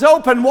mouth is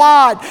open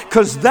wide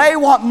because they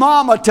want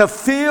mama to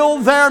fill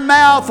their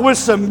mouth with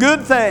some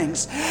good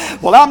things.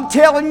 Well, I'm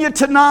telling you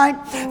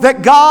tonight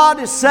that God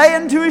is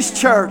saying to His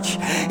church,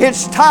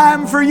 it's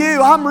time for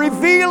you. I'm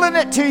revealing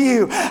it to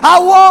you. I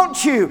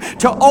want you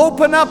to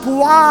open up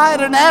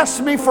wide and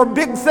ask me for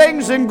big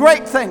things and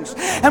great things.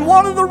 And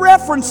one of the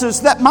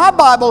references that my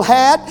Bible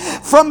had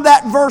from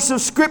that verse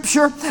of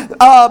Scripture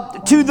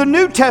to the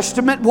New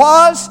Testament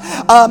was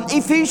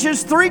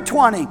Ephesians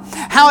 3:20,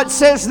 how it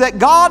says that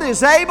God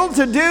is able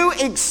to do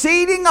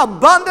exceeding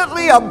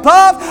abundantly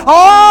above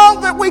all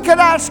that we could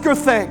ask or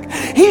think.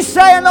 He's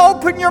saying,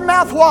 open your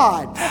mouth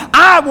wide.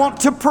 I want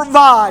to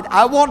provide.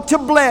 I want to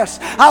bless.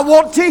 I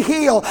want to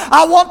heal.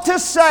 I want to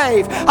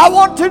save. I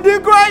want to do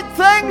great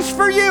things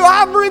for you.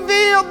 I've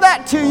revealed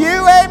that to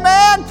you.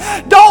 Amen.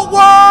 Don't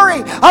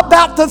worry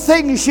about the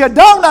things you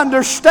don't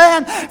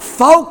understand.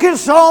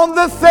 Focus on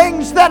the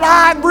things that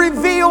I've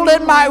revealed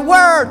in my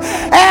Word,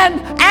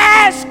 and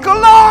ask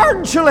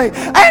largely,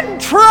 and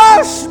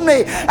trust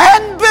me,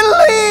 and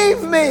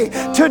believe me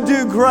to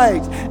do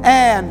great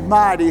and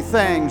mighty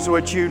things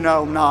which you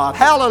know not.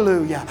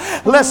 Hallelujah.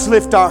 Let's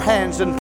lift our hands and